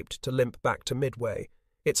escaped to limp back to Midway,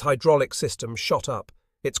 its hydraulic system shot up,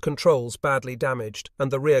 its controls badly damaged, and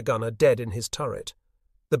the rear gunner dead in his turret.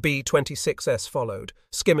 The B-26S followed,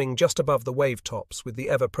 skimming just above the wave tops with the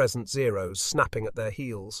ever-present Zeros snapping at their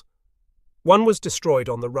heels. One was destroyed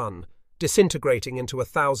on the run, disintegrating into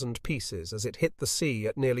 1,000 pieces as it hit the sea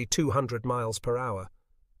at nearly 200 miles per hour.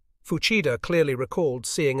 Fuchida clearly recalled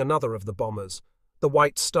seeing another of the bombers, the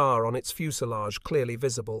white star on its fuselage clearly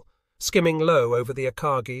visible, skimming low over the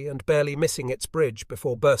Akagi and barely missing its bridge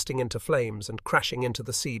before bursting into flames and crashing into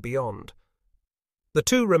the sea beyond. The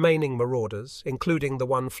two remaining marauders, including the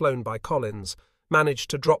one flown by Collins, managed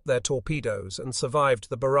to drop their torpedoes and survived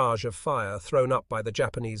the barrage of fire thrown up by the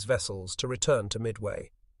Japanese vessels to return to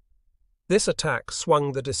Midway. This attack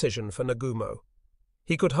swung the decision for Nagumo.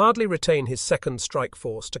 He could hardly retain his second strike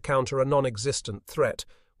force to counter a non-existent threat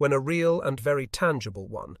when a real and very tangible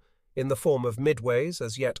one, in the form of Midway's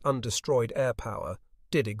as yet undestroyed air power,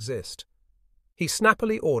 did exist. He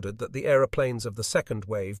snappily ordered that the aeroplanes of the second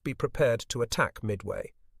wave be prepared to attack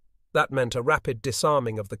Midway. That meant a rapid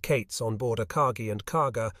disarming of the Kates on board Akagi and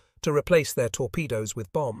Kaga to replace their torpedoes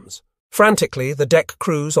with bombs. Frantically, the deck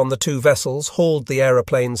crews on the two vessels hauled the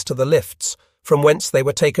aeroplanes to the lifts, from whence they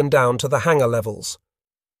were taken down to the hangar levels.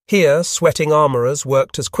 Here, sweating armourers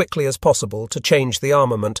worked as quickly as possible to change the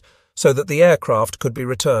armament so that the aircraft could be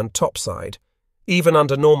returned topside. Even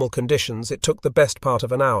under normal conditions, it took the best part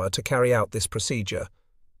of an hour to carry out this procedure.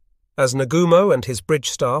 As Nagumo and his bridge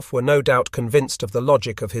staff were no doubt convinced of the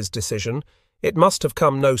logic of his decision, it must have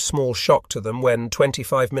come no small shock to them when,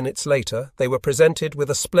 25 minutes later, they were presented with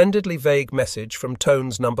a splendidly vague message from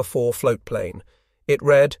Tone's No. 4 floatplane. It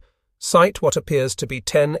read, "Sight what appears to be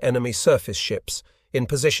 10 enemy surface ships, in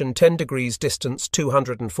position 10 degrees distance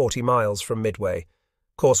 240 miles from Midway.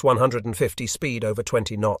 Course 150, speed over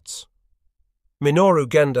 20 knots. Minoru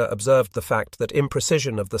Genda observed the fact that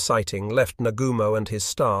imprecision of the sighting left Nagumo and his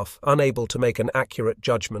staff unable to make an accurate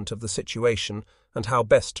judgment of the situation and how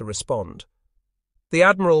best to respond. The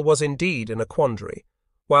Admiral was indeed in a quandary.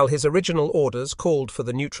 While his original orders called for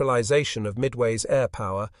the neutralization of Midway's air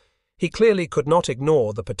power, he clearly could not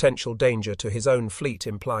ignore the potential danger to his own fleet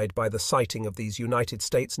implied by the sighting of these United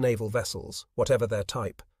States naval vessels, whatever their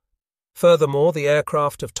type. Furthermore, the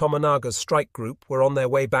aircraft of Tomonaga's strike group were on their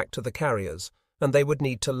way back to the carriers, and they would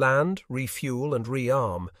need to land, refuel, and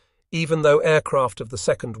rearm, even though aircraft of the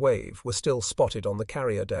second wave were still spotted on the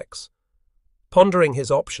carrier decks. Pondering his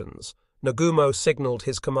options, Nagumo signalled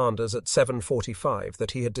his commanders at 7:45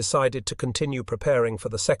 that he had decided to continue preparing for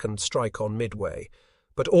the second strike on Midway,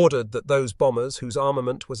 but ordered that those bombers whose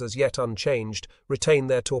armament was as yet unchanged retain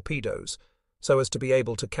their torpedoes, so as to be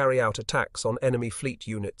able to carry out attacks on enemy fleet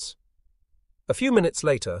units. A few minutes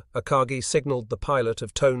later, Akagi signalled the pilot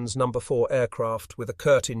of Tone's No. 4 aircraft with a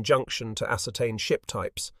curt injunction to ascertain ship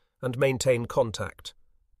types and maintain contact.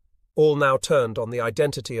 All now turned on the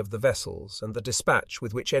identity of the vessels and the dispatch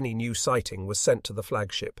with which any new sighting was sent to the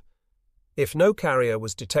flagship. If no carrier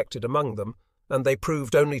was detected among them, and they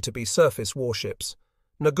proved only to be surface warships,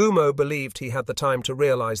 Nagumo believed he had the time to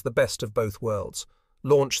realize the best of both worlds,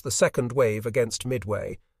 launch the second wave against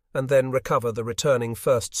Midway, and then recover the returning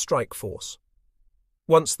first strike force.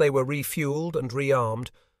 Once they were refueled and rearmed,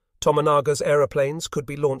 Tomonaga's aeroplanes could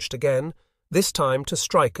be launched again, this time to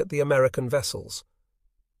strike at the American vessels.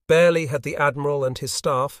 Barely had the Admiral and his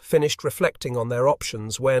staff finished reflecting on their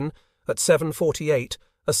options when, at 7:48,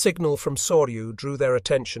 a signal from Soryu drew their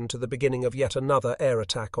attention to the beginning of yet another air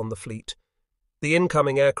attack on the fleet. The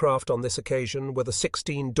incoming aircraft on this occasion were the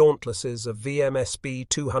 16 Dauntlesses of VMSB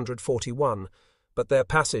 241, but their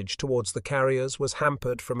passage towards the carriers was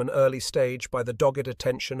hampered from an early stage by the dogged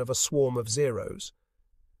attention of a swarm of Zeros.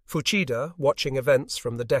 Fuchida, watching events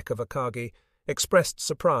from the deck of Akagi, expressed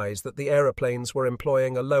surprise that the aeroplanes were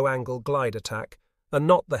employing a low-angle glide attack and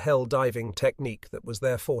not the hell-diving technique that was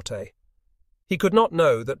their forte. He could not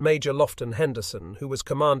know that Major Lofton Henderson, who was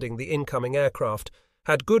commanding the incoming aircraft,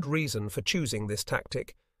 had good reason for choosing this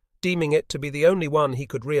tactic, deeming it to be the only one he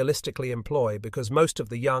could realistically employ because most of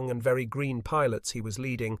the young and very green pilots he was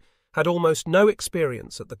leading had almost no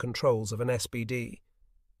experience at the controls of an SBD.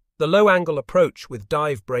 The low-angle approach with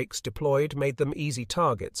dive brakes deployed made them easy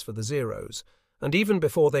targets for the Zeros, and even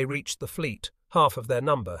before they reached the fleet, half of their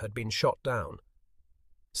number had been shot down.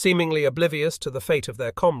 Seemingly oblivious to the fate of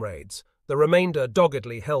their comrades, the remainder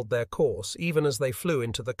doggedly held their course even as they flew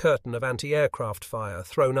into the curtain of anti-aircraft fire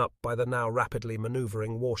thrown up by the now rapidly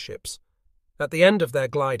manoeuvring warships. At the end of their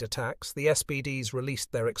glide attacks, the SBDs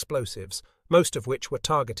released their explosives, most of which were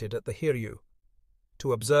targeted at the Hiryu.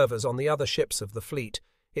 To observers on the other ships of the fleet,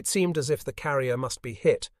 it seemed as if the carrier must be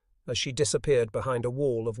hit, as she disappeared behind a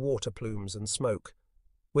wall of water plumes and smoke.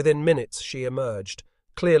 Within minutes she emerged,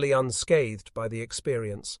 clearly unscathed by the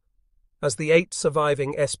experience. As the 8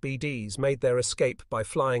 surviving SBDs made their escape by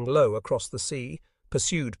flying low across the sea,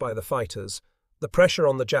 pursued by the fighters, the pressure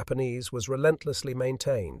on the Japanese was relentlessly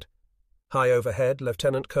maintained. High overhead,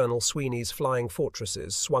 Lieutenant Colonel Sweeney's flying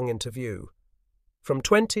fortresses swung into view. From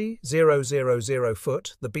 20,000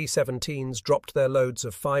 foot, the B-17s dropped their loads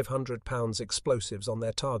of 500 pounds explosives on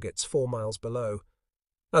their targets 4 miles below.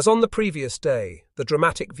 As on the previous day, the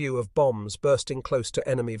dramatic view of bombs bursting close to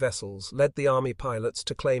enemy vessels led the army pilots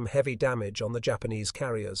to claim heavy damage on the Japanese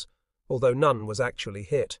carriers, although none was actually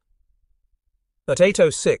hit. At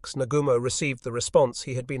 8:06, Nagumo received the response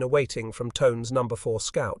he had been awaiting from Tone's No. 4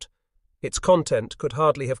 scout. Its content could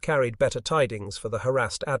hardly have carried better tidings for the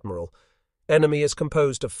harassed admiral. Enemy is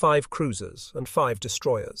composed of 5 cruisers and 5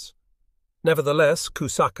 destroyers. Nevertheless,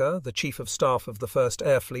 Kusaka, the chief of staff of the 1st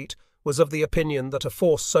Air Fleet, was of the opinion that a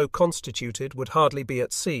force so constituted would hardly be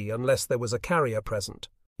at sea unless there was a carrier present.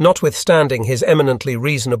 Notwithstanding his eminently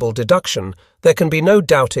reasonable deduction, there can be no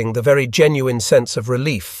doubting the very genuine sense of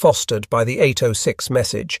relief fostered by the 8:06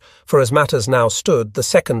 message, for as matters now stood, the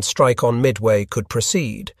second strike on Midway could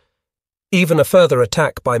proceed. Even a further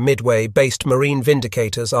attack by Midway-based marine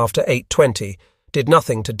vindicators after 8:20 did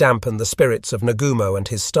nothing to dampen the spirits of Nagumo and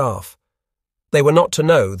his staff. They were not to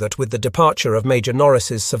know that with the departure of Major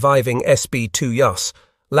Norris's surviving SB-2 Yus,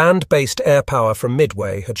 land-based air power from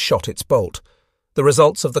Midway had shot its bolt. The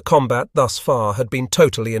results of the combat thus far had been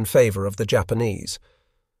totally in favour of the Japanese.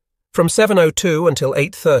 From 7:02 until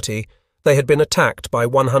 8:30, they had been attacked by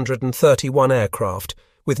 131 aircraft,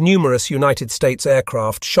 with numerous United States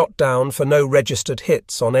aircraft shot down for no registered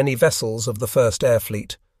hits on any vessels of the 1st Air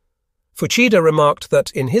Fleet. Fuchida remarked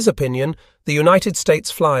that, in his opinion, the United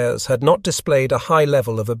States flyers had not displayed a high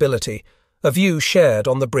level of ability, a view shared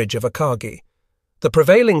on the bridge of Akagi. The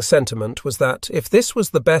prevailing sentiment was that, if this was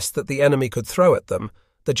the best that the enemy could throw at them,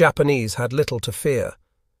 the Japanese had little to fear.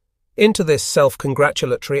 Into this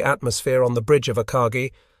self-congratulatory atmosphere on the bridge of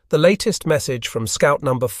Akagi, the latest message from Scout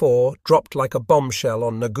No. 4 dropped like a bombshell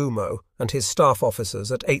on Nagumo and his staff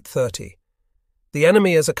officers at 8:30. The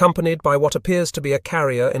enemy is accompanied by what appears to be a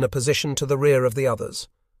carrier in a position to the rear of the others.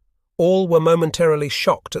 All were momentarily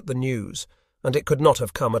shocked at the news, and it could not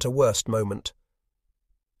have come at a worse moment.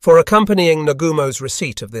 For accompanying Nagumo's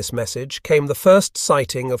receipt of this message came the first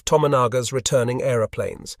sighting of Tomonaga's returning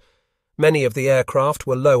aeroplanes. Many of the aircraft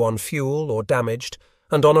were low on fuel or damaged,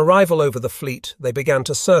 and on arrival over the fleet they began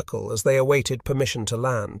to circle as they awaited permission to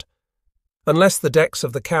land. Unless the decks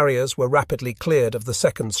of the carriers were rapidly cleared of the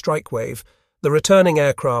second strike wave, the returning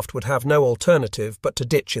aircraft would have no alternative but to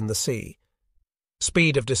ditch in the sea.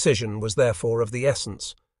 Speed of decision was therefore of the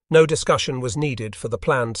essence. No discussion was needed for the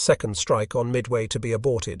planned second strike on Midway to be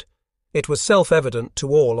aborted. It was self-evident to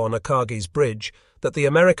all on Akagi's bridge that the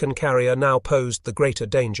American carrier now posed the greater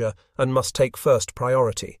danger and must take first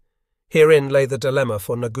priority. Herein lay the dilemma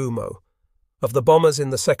for Nagumo. Of the bombers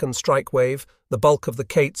in the second strike wave, the bulk of the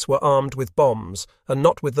Kates were armed with bombs and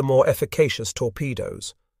not with the more efficacious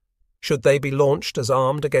torpedoes. Should they be launched as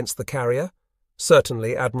armed against the carrier?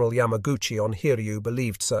 Certainly Admiral Yamaguchi on Hiryu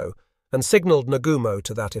believed so, and signalled Nagumo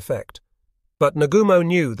to that effect. But Nagumo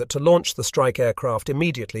knew that to launch the strike aircraft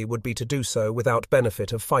immediately would be to do so without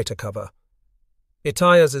benefit of fighter cover.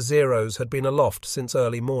 Itaya's Zeros had been aloft since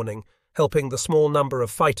early morning, helping the small number of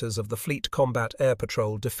fighters of the Fleet Combat Air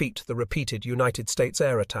Patrol defeat the repeated United States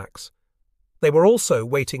air attacks. They were also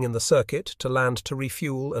waiting in the circuit to land to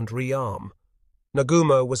refuel and rearm.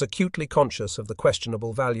 Nagumo was acutely conscious of the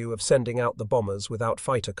questionable value of sending out the bombers without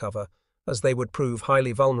fighter cover, as they would prove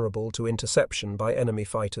highly vulnerable to interception by enemy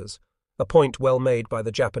fighters, a point well made by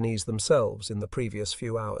the Japanese themselves in the previous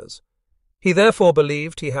few hours. He therefore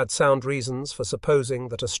believed he had sound reasons for supposing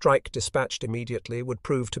that a strike dispatched immediately would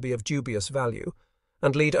prove to be of dubious value,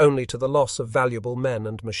 and lead only to the loss of valuable men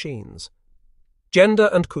and machines.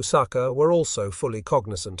 Genda and Kusaka were also fully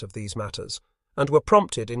cognizant of these matters, and were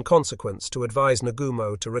prompted in consequence to advise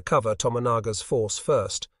Nagumo to recover Tomonaga's force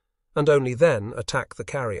first, and only then attack the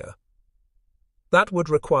carrier. That would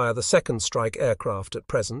require the second strike aircraft at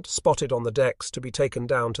present spotted on the decks to be taken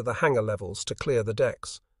down to the hangar levels to clear the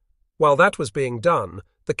decks. While that was being done,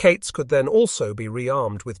 the Kates could then also be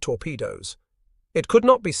rearmed with torpedoes. It could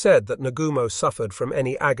not be said that Nagumo suffered from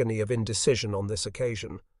any agony of indecision on this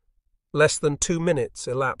occasion. Less than 2 minutes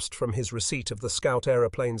elapsed from his receipt of the scout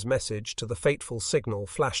aeroplane's message to the fateful signal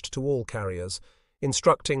flashed to all carriers,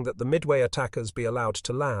 instructing that the Midway attackers be allowed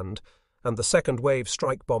to land, and the second-wave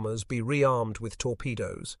strike bombers be rearmed with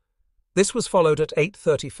torpedoes. This was followed at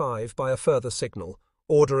 8:35 by a further signal,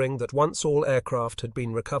 ordering that once all aircraft had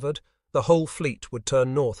been recovered, the whole fleet would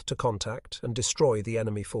turn north to contact and destroy the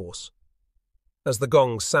enemy force. As the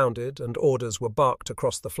gongs sounded and orders were barked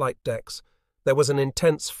across the flight decks, there was an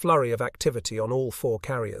intense flurry of activity on all 4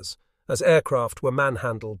 carriers, as aircraft were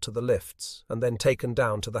manhandled to the lifts and then taken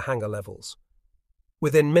down to the hangar levels.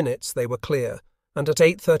 Within minutes they were clear, and at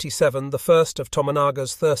 8:37 the first of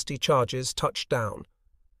Tomonaga's thirsty charges touched down.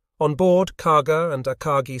 On board, Kaga and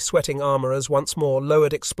Akagi sweating armourers once more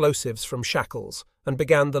lowered explosives from shackles and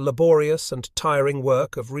began the laborious and tiring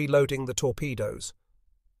work of reloading the torpedoes.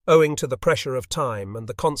 Owing to the pressure of time and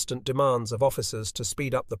the constant demands of officers to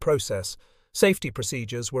speed up the process, safety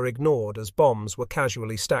procedures were ignored as bombs were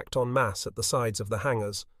casually stacked en masse at the sides of the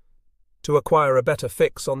hangars. To acquire a better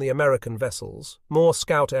fix on the American vessels, more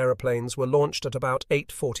scout aeroplanes were launched at about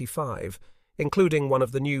 8:45, including one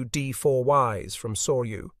of the new D-4Ys from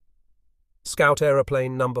Soryu. Scout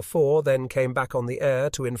aeroplane number 4 then came back on the air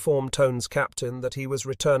to inform Tone's captain that he was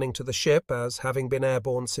returning to the ship as, having been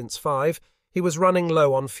airborne since 5, he was running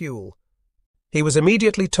low on fuel. He was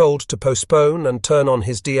immediately told to postpone and turn on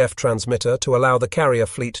his DF transmitter to allow the carrier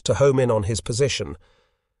fleet to home in on his position.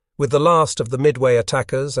 With the last of the Midway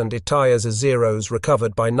attackers and Itaya's Zeros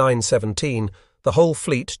recovered by 9:17, the whole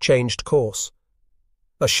fleet changed course.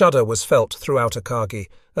 A shudder was felt throughout Akagi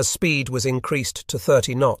as speed was increased to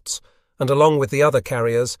 30 knots, and along with the other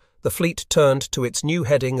carriers, the fleet turned to its new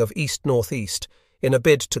heading of east-northeast in a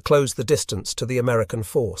bid to close the distance to the American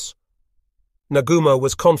force. Nagumo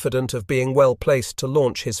was confident of being well placed to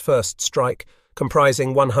launch his first strike,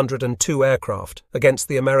 comprising 102 aircraft, against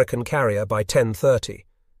the American carrier by 10:30.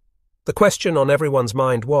 The question on everyone's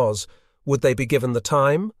mind was, would they be given the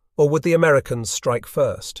time, or would the Americans strike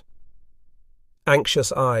first?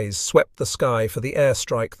 Anxious eyes swept the sky for the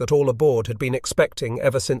airstrike that all aboard had been expecting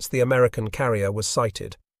ever since the American carrier was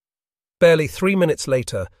sighted. Barely 3 minutes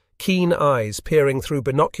later, keen eyes peering through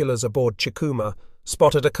binoculars aboard Chikuma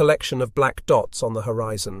spotted a collection of black dots on the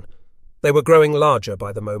horizon. They were growing larger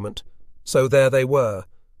by the moment, so there they were.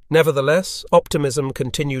 Nevertheless, optimism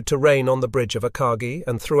continued to reign on the bridge of Akagi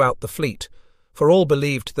and throughout the fleet, for all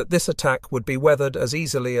believed that this attack would be weathered as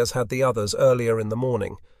easily as had the others earlier in the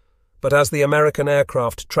morning. But as the American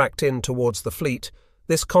aircraft tracked in towards the fleet,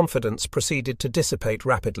 this confidence proceeded to dissipate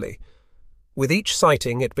rapidly. With each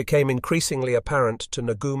sighting, it became increasingly apparent to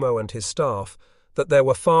Nagumo and his staff that there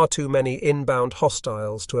were far too many inbound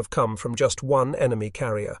hostiles to have come from just one enemy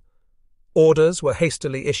carrier. Orders were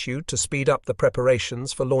hastily issued to speed up the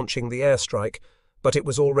preparations for launching the airstrike, but it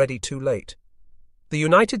was already too late. The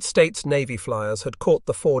United States Navy flyers had caught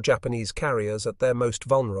the 4 Japanese carriers at their most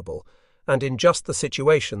vulnerable, and in just the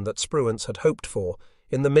situation that Spruance had hoped for,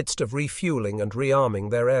 in the midst of refueling and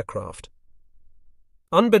rearming their aircraft.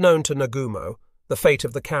 Unbeknown to Nagumo, the fate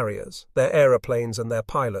of the carriers, their aeroplanes and their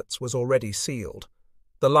pilots was already sealed.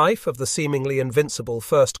 The life of the seemingly invincible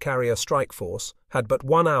 1st Carrier Strike Force had but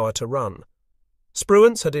 1 hour to run.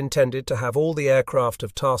 Spruance had intended to have all the aircraft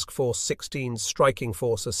of Task Force 16's striking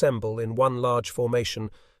force assemble in one large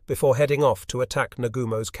formation before heading off to attack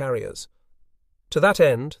Nagumo's carriers. To that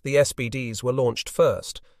end, the SBDs were launched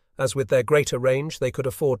first, as with their greater range they could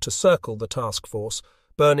afford to circle the task force,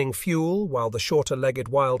 burning fuel while the shorter-legged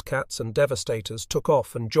Wildcats and Devastators took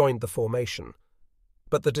off and joined the formation.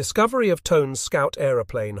 But the discovery of Tone's scout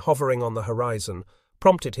aeroplane hovering on the horizon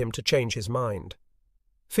prompted him to change his mind.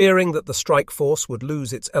 Fearing that the strike force would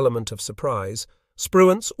lose its element of surprise,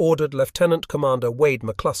 Spruance ordered Lieutenant Commander Wade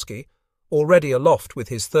McCluskey, already aloft with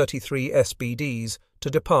his 33 SBDs, to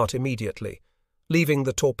depart immediately, leaving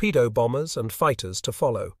the torpedo bombers and fighters to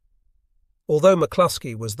follow. Although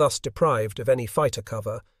McCluskey was thus deprived of any fighter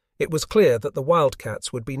cover, it was clear that the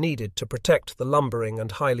Wildcats would be needed to protect the lumbering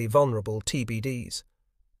and highly vulnerable TBDs.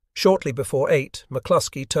 Shortly before 8,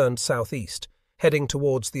 McCluskey turned southeast, heading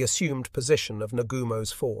towards the assumed position of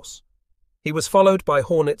Nagumo's force. He was followed by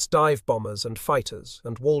Hornet's dive bombers and fighters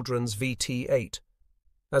and Waldron's VT-8.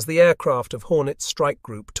 As the aircraft of Hornet's strike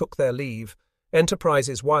group took their leave,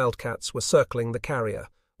 Enterprise's Wildcats were circling the carrier,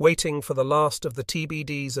 waiting for the last of the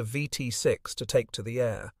TBDs of VT-6 to take to the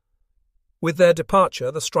air. With their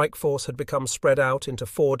departure, the strike force had become spread out into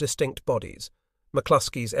 4 distinct bodies: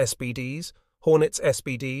 McCluskey's SBDs, Hornet's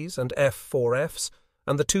SBDs and F-4Fs,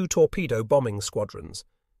 and the 2 torpedo bombing squadrons.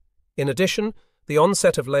 In addition, the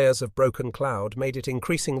onset of layers of broken cloud made it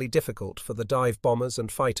increasingly difficult for the dive bombers and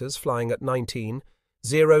fighters flying at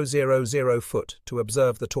 19,000 foot to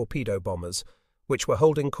observe the torpedo bombers, which were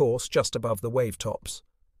holding course just above the wave tops.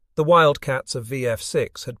 The Wildcats of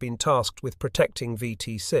VF-6 had been tasked with protecting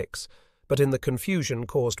VT-6, but in the confusion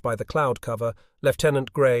caused by the cloud cover,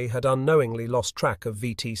 Lieutenant Gray had unknowingly lost track of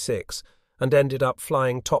VT-6 and ended up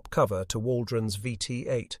flying top cover to Waldron's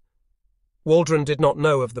VT-8. Waldron did not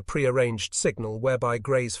know of the prearranged signal whereby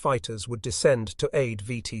Gray's fighters would descend to aid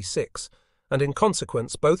VT-6, and in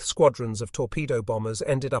consequence both squadrons of torpedo bombers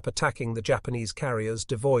ended up attacking the Japanese carriers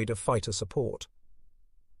devoid of fighter support.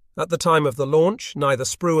 At the time of the launch, neither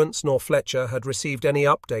Spruance nor Fletcher had received any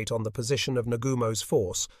update on the position of Nagumo's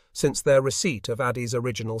force since their receipt of Addy's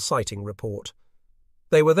original sighting report.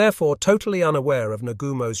 They were therefore totally unaware of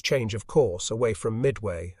Nagumo's change of course away from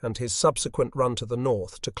Midway and his subsequent run to the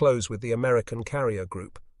north to close with the American carrier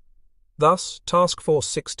group. Thus, Task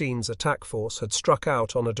Force 16's attack force had struck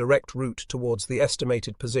out on a direct route towards the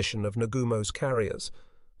estimated position of Nagumo's carriers,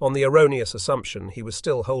 on the erroneous assumption he was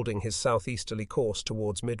still holding his southeasterly course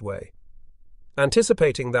towards Midway.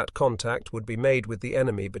 Anticipating that contact would be made with the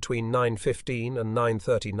enemy between 9:15 and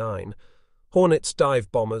 9:39, Hornet's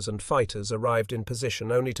dive bombers and fighters arrived in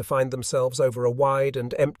position only to find themselves over a wide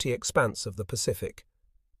and empty expanse of the Pacific.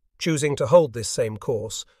 Choosing to hold this same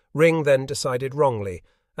course, Ring then decided wrongly,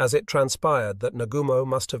 as it transpired that Nagumo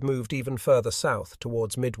must have moved even further south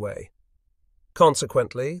towards Midway.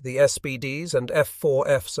 Consequently, the SBDs and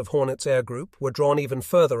F-4Fs of Hornet's air group were drawn even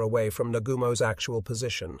further away from Nagumo's actual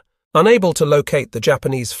position. Unable to locate the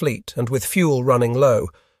Japanese fleet and with fuel running low,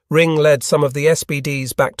 Ring led some of the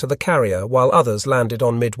SBDs back to the carrier while others landed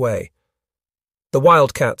on Midway. The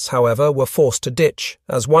Wildcats, however, were forced to ditch,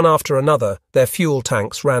 as one after another their fuel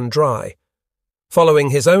tanks ran dry. Following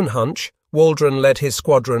his own hunch, Waldron led his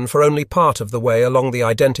squadron for only part of the way along the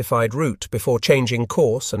identified route before changing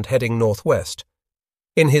course and heading northwest.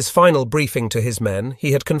 In his final briefing to his men,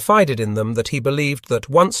 he had confided in them that he believed that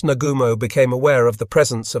once Nagumo became aware of the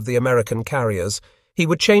presence of the American carriers, he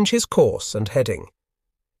would change his course and heading.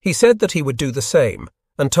 He said that he would do the same,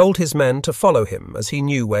 and told his men to follow him as he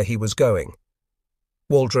knew where he was going.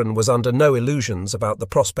 Waldron was under no illusions about the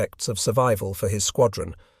prospects of survival for his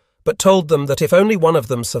squadron, but told them that if only one of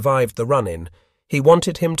them survived the run-in, he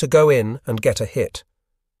wanted him to go in and get a hit.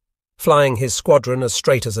 Flying his squadron as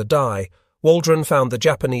straight as a die, Waldron found the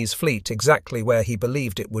Japanese fleet exactly where he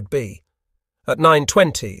believed it would be. At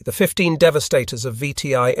 9:20, the 15 Devastators of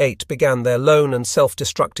VTI-8 began their lone and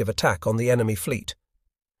self-destructive attack on the enemy fleet.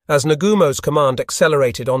 As Nagumo's command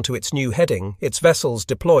accelerated onto its new heading, its vessels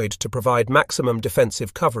deployed to provide maximum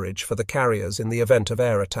defensive coverage for the carriers in the event of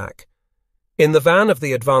air attack. In the van of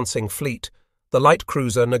the advancing fleet, the light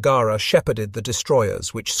cruiser Nagara shepherded the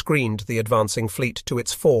destroyers which screened the advancing fleet to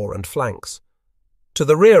its fore and flanks. To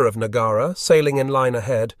the rear of Nagara, sailing in line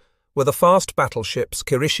ahead, were the fast battleships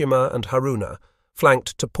Kirishima and Haruna,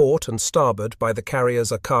 flanked to port and starboard by the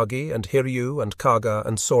carriers Akagi and Hiryu and Kaga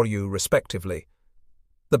and Soryu respectively.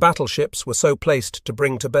 The battleships were so placed to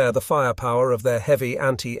bring to bear the firepower of their heavy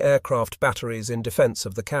anti-aircraft batteries in defense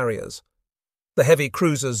of the carriers. The heavy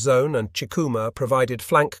cruisers Zone and Chikuma provided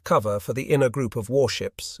flank cover for the inner group of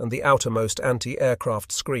warships and the outermost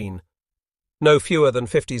anti-aircraft screen. No fewer than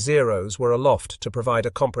 50 Zeros were aloft to provide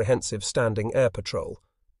a comprehensive standing air patrol.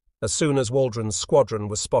 As soon as Waldron's squadron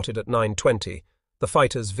was spotted at 9:20, the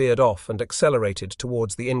fighters veered off and accelerated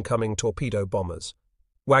towards the incoming torpedo bombers.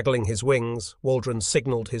 Waggling his wings, Waldron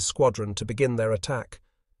signalled his squadron to begin their attack.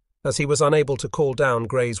 As he was unable to call down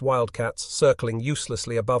Gray's Wildcats circling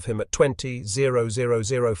uselessly above him at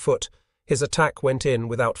 20,000 foot, his attack went in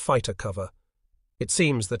without fighter cover. It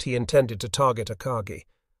seems that he intended to target Akagi,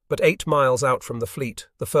 but 8 miles out from the fleet,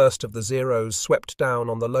 the first of the Zeros swept down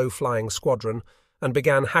on the low-flying squadron and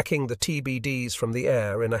began hacking the TBDs from the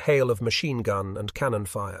air in a hail of machine gun and cannon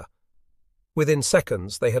fire. Within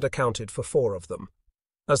seconds, they had accounted for 4 of them.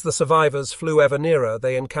 As the survivors flew ever nearer,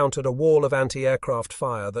 they encountered a wall of anti-aircraft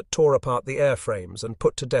fire that tore apart the airframes and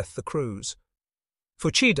put to death the crews.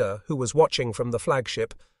 Fuchida, who was watching from the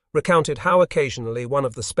flagship, recounted how occasionally one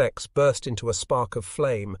of the specks burst into a spark of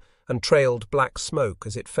flame and trailed black smoke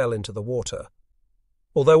as it fell into the water.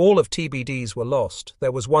 Although all of TBDs were lost,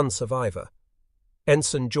 there was one survivor.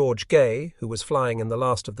 Ensign George Gay, who was flying in the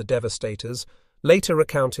last of the Devastators, later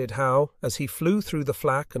recounted how, as he flew through the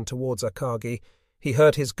flak and towards Akagi, he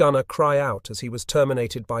heard his gunner cry out as he was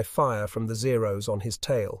terminated by fire from the Zeros on his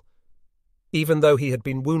tail. Even though he had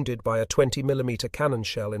been wounded by a 20mm cannon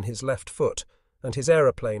shell in his left foot, and his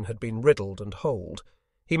aeroplane had been riddled and holed,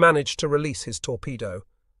 he managed to release his torpedo.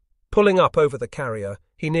 Pulling up over the carrier,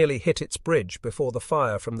 he nearly hit its bridge before the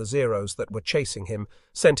fire from the Zeros that were chasing him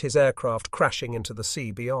sent his aircraft crashing into the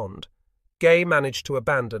sea beyond. Gay managed to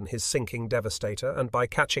abandon his sinking Devastator and, by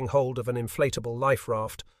catching hold of an inflatable life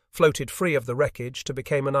raft, floated free of the wreckage to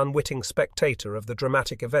become an unwitting spectator of the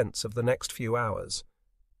dramatic events of the next few hours.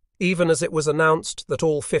 Even as it was announced that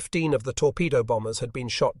all 15 of the torpedo bombers had been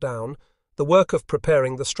shot down, the work of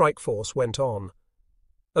preparing the strike force went on.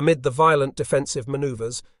 Amid the violent defensive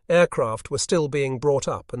manoeuvres, aircraft were still being brought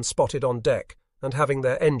up and spotted on deck and having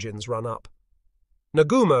their engines run up.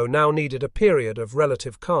 Nagumo now needed a period of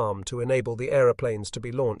relative calm to enable the aeroplanes to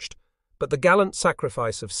be launched, but the gallant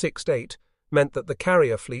sacrifice of 6-8 meant that the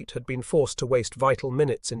carrier fleet had been forced to waste vital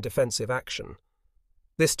minutes in defensive action.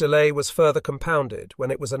 This delay was further compounded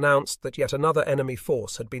when it was announced that yet another enemy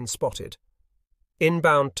force had been spotted.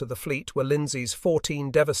 Inbound to the fleet were Lindsay's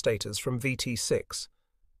 14 Devastators from VT-6.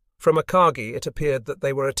 From Akagi, it appeared that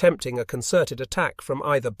they were attempting a concerted attack from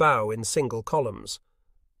either bow in single columns.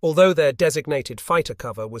 Although their designated fighter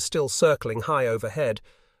cover was still circling high overhead,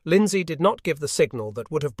 Lindsay did not give the signal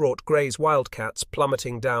that would have brought Gray's Wildcats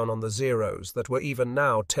plummeting down on the Zeros that were even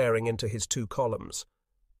now tearing into his two columns.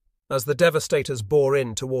 As the Devastators bore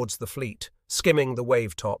in towards the fleet, skimming the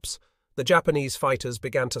wave tops, the Japanese fighters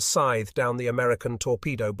began to scythe down the American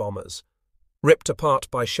torpedo bombers. Ripped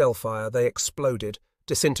apart by shellfire, they exploded,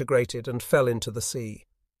 disintegrated, and fell into the sea.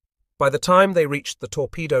 By the time they reached the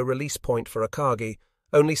torpedo release point for Akagi,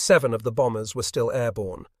 only 7 of the bombers were still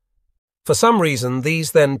airborne. For some reason,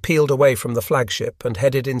 these then peeled away from the flagship and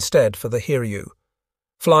headed instead for the Hiryu.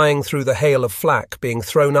 Flying through the hail of flak being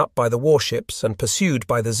thrown up by the warships and pursued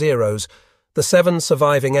by the Zeros, the 7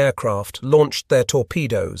 surviving aircraft launched their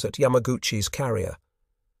torpedoes at Yamaguchi's carrier.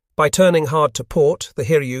 By turning hard to port, the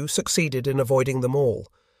Hiryu succeeded in avoiding them all.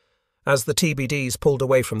 As the TBDs pulled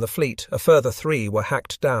away from the fleet, a further 3 were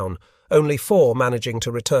hacked down, only 4 managing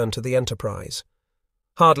to return to the Enterprise.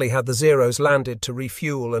 Hardly had the Zeros landed to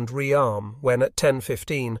refuel and rearm when at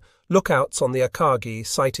 10:15, lookouts on the Akagi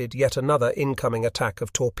sighted yet another incoming attack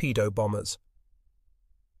of torpedo bombers.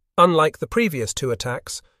 Unlike the previous 2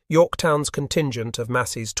 attacks, Yorktown's contingent of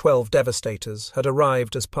Massey's 12 Devastators had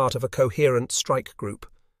arrived as part of a coherent strike group.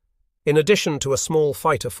 In addition to a small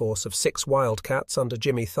fighter force of 6 Wildcats under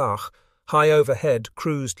Jimmy Thach, high overhead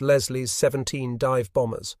cruised Leslie's 17 dive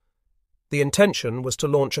bombers. The intention was to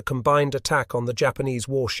launch a combined attack on the Japanese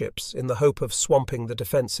warships in the hope of swamping the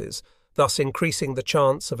defences, thus increasing the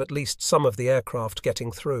chance of at least some of the aircraft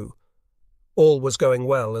getting through. All was going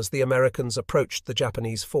well as the Americans approached the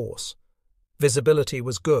Japanese force. Visibility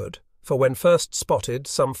was good, for when first spotted,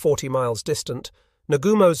 some 40 miles distant,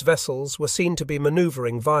 Nagumo's vessels were seen to be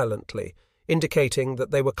manoeuvring violently, indicating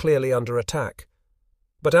that they were clearly under attack.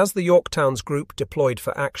 But as the Yorktown's group deployed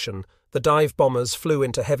for action, the dive bombers flew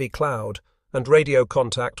into heavy cloud, and radio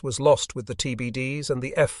contact was lost with the TBDs and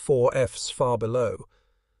the F-4Fs far below.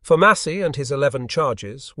 For Massey and his 11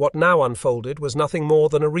 charges, what now unfolded was nothing more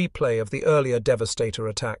than a replay of the earlier Devastator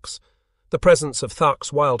attacks. The presence of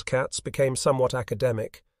Thach's Wildcats became somewhat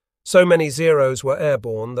academic. So many Zeros were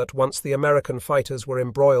airborne that once the American fighters were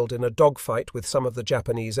embroiled in a dogfight with some of the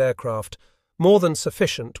Japanese aircraft, more than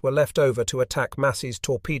sufficient were left over to attack Massey's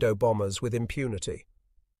torpedo bombers with impunity.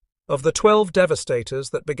 Of the 12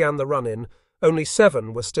 Devastators that began the run-in, only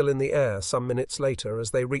 7 were still in the air some minutes later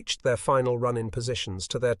as they reached their final run-in positions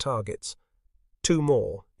to their targets. 2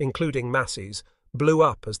 more, including Massey's, blew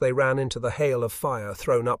up as they ran into the hail of fire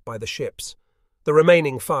thrown up by the ships. The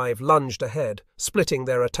remaining 5 lunged ahead, splitting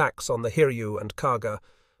their attacks on the Hiryu and Kaga,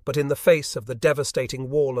 but in the face of the devastating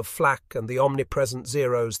wall of flak and the omnipresent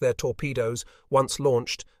Zeros, their torpedoes, once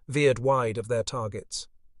launched, veered wide of their targets.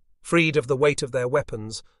 Freed of the weight of their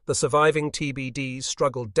weapons, the surviving TBDs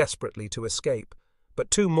struggled desperately to escape,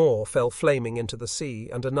 but 2 more fell flaming into the sea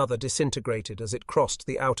and another disintegrated as it crossed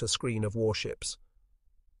the outer screen of warships.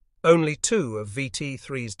 Only 2 of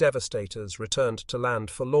VT-3's Devastators returned to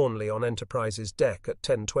land forlornly on Enterprise's deck at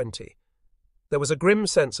 10:20. There was a grim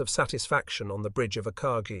sense of satisfaction on the bridge of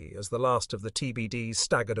Akagi as the last of the TBDs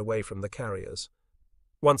staggered away from the carriers.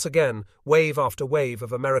 Once again, wave after wave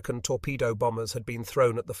of American torpedo bombers had been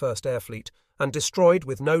thrown at the First Air Fleet and destroyed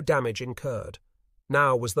with no damage incurred.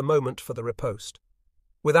 Now was the moment for the riposte.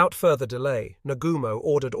 Without further delay, Nagumo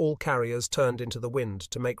ordered all carriers turned into the wind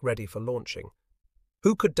to make ready for launching.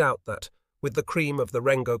 Who could doubt that, with the cream of the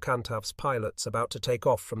Rengo Kantav's pilots about to take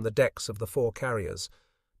off from the decks of the 4 carriers,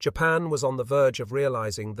 Japan was on the verge of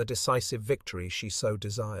realizing the decisive victory she so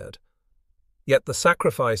desired. Yet the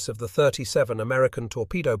sacrifice of the 37 American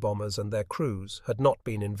torpedo bombers and their crews had not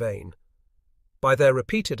been in vain. By their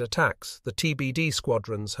repeated attacks, the TBD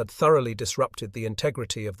squadrons had thoroughly disrupted the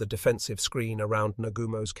integrity of the defensive screen around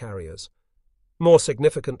Nagumo's carriers. More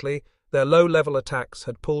significantly, their low-level attacks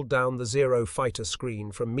had pulled down the Zero fighter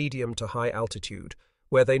screen from medium to high altitude,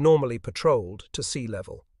 where they normally patrolled, to sea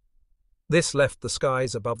level. This left the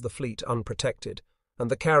skies above the fleet unprotected,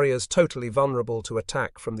 and the carriers totally vulnerable to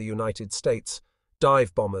attack from the United States,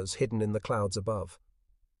 dive bombers hidden in the clouds above.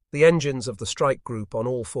 The engines of the strike group on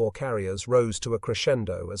all 4 carriers rose to a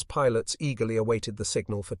crescendo as pilots eagerly awaited the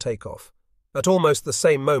signal for takeoff. At almost the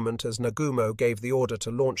same moment as Nagumo gave the order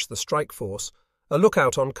to launch the strike force, a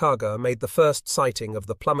lookout on Kaga made the first sighting of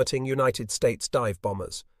the plummeting United States dive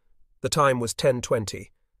bombers. The time was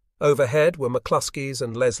 10:20. Overhead were McCluskey's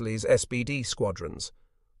and Leslie's SBD squadrons.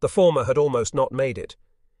 The former had almost not made it.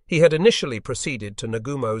 He had initially proceeded to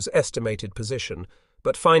Nagumo's estimated position,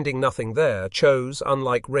 but finding nothing there, chose,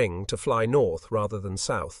 unlike Ring, to fly north rather than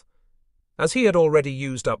south. As he had already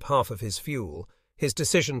used up half of his fuel, his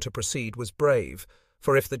decision to proceed was brave,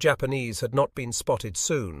 for if the Japanese had not been spotted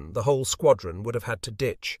soon, the whole squadron would have had to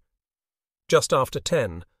ditch. Just after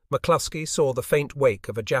 10, McCluskey saw the faint wake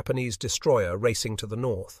of a Japanese destroyer racing to the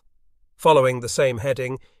north. Following the same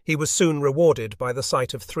heading, he was soon rewarded by the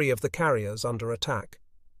sight of 3 of the carriers under attack.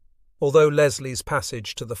 Although Leslie's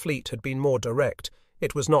passage to the fleet had been more direct,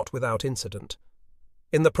 it was not without incident.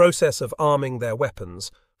 In the process of arming their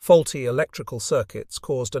weapons, faulty electrical circuits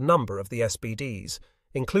caused a number of the SBDs,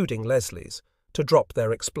 including Leslie's, to drop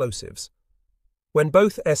their explosives. When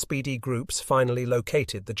both SBD groups finally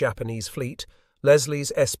located the Japanese fleet,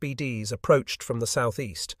 Leslie's SBDs approached from the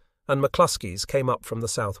southeast, and McCluskey's came up from the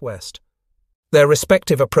southwest. Their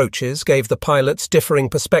respective approaches gave the pilots differing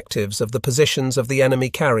perspectives of the positions of the enemy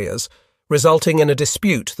carriers, resulting in a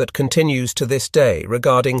dispute that continues to this day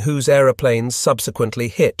regarding whose aeroplanes subsequently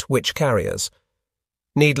hit which carriers.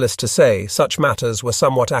 Needless to say, such matters were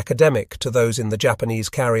somewhat academic to those in the Japanese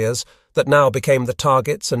carriers that now became the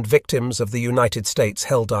targets and victims of the United States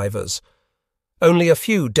Helldivers. Only a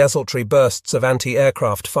few desultory bursts of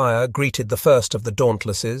anti-aircraft fire greeted the first of the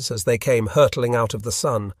Dauntlesses as they came hurtling out of the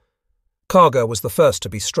sun. Kaga was the first to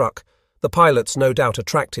be struck, the pilots no doubt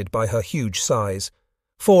attracted by her huge size.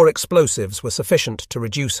 4 explosives were sufficient to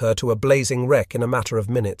reduce her to a blazing wreck in a matter of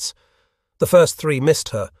minutes. The first 3 missed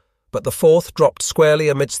her, but the 4th dropped squarely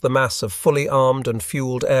amidst the mass of fully armed and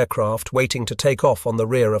fueled aircraft waiting to take off on the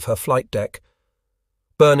rear of her flight deck.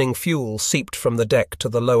 Burning fuel seeped from the deck to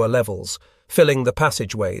the lower levels, filling the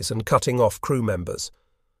passageways and cutting off crew members.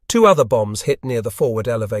 2 other bombs hit near the forward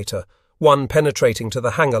elevator, one penetrating to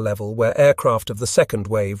the hangar level where aircraft of the second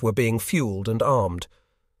wave were being fueled and armed.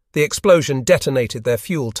 The explosion detonated their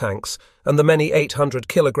fuel tanks and the many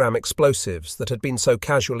 800-kilogram explosives that had been so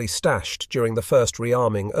casually stashed during the first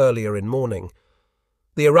rearming earlier in morning.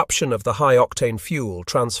 The eruption of the high-octane fuel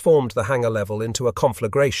transformed the hangar level into a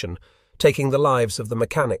conflagration, taking the lives of the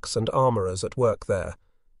mechanics and armourers at work there.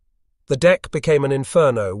 The deck became an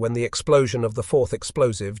inferno when the explosion of the 4th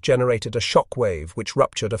explosive generated a shock wave which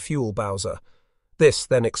ruptured a fuel bowser. This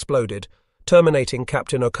then exploded, terminating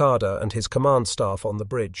Captain Okada and his command staff on the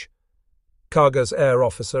bridge. Kaga's air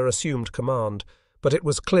officer assumed command, but it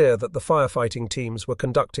was clear that the firefighting teams were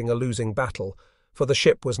conducting a losing battle, for the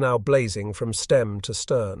ship was now blazing from stem to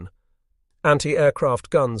stern. Anti-aircraft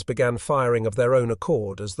guns began firing of their own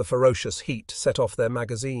accord as the ferocious heat set off their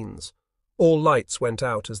magazines. All lights went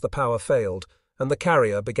out as the power failed, and the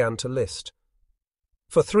carrier began to list.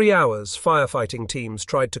 For 3 hours, firefighting teams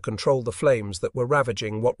tried to control the flames that were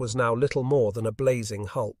ravaging what was now little more than a blazing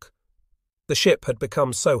hulk. The ship had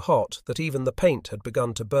become so hot that even the paint had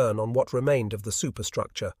begun to burn on what remained of the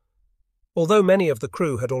superstructure. Although many of the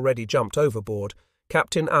crew had already jumped overboard,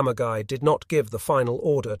 Captain Amagai did not give the final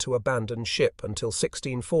order to abandon ship until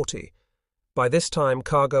 1640. By this time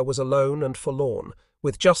Kaga was alone and forlorn,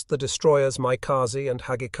 with just the destroyers Maikaze and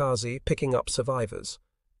Hagikaze picking up survivors.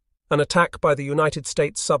 An attack by the United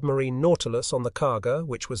States submarine Nautilus on the Kaga,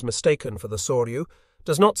 which was mistaken for the Soryu,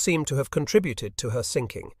 does not seem to have contributed to her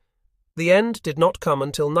sinking. The end did not come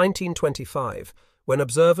until 1925, when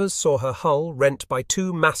observers saw her hull rent by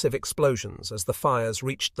 2 massive explosions as the fires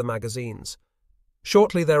reached the magazines.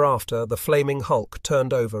 Shortly thereafter, the flaming hulk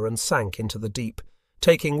turned over and sank into the deep,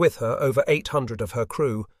 taking with her over 800 of her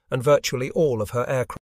crew and virtually all of her aircraft.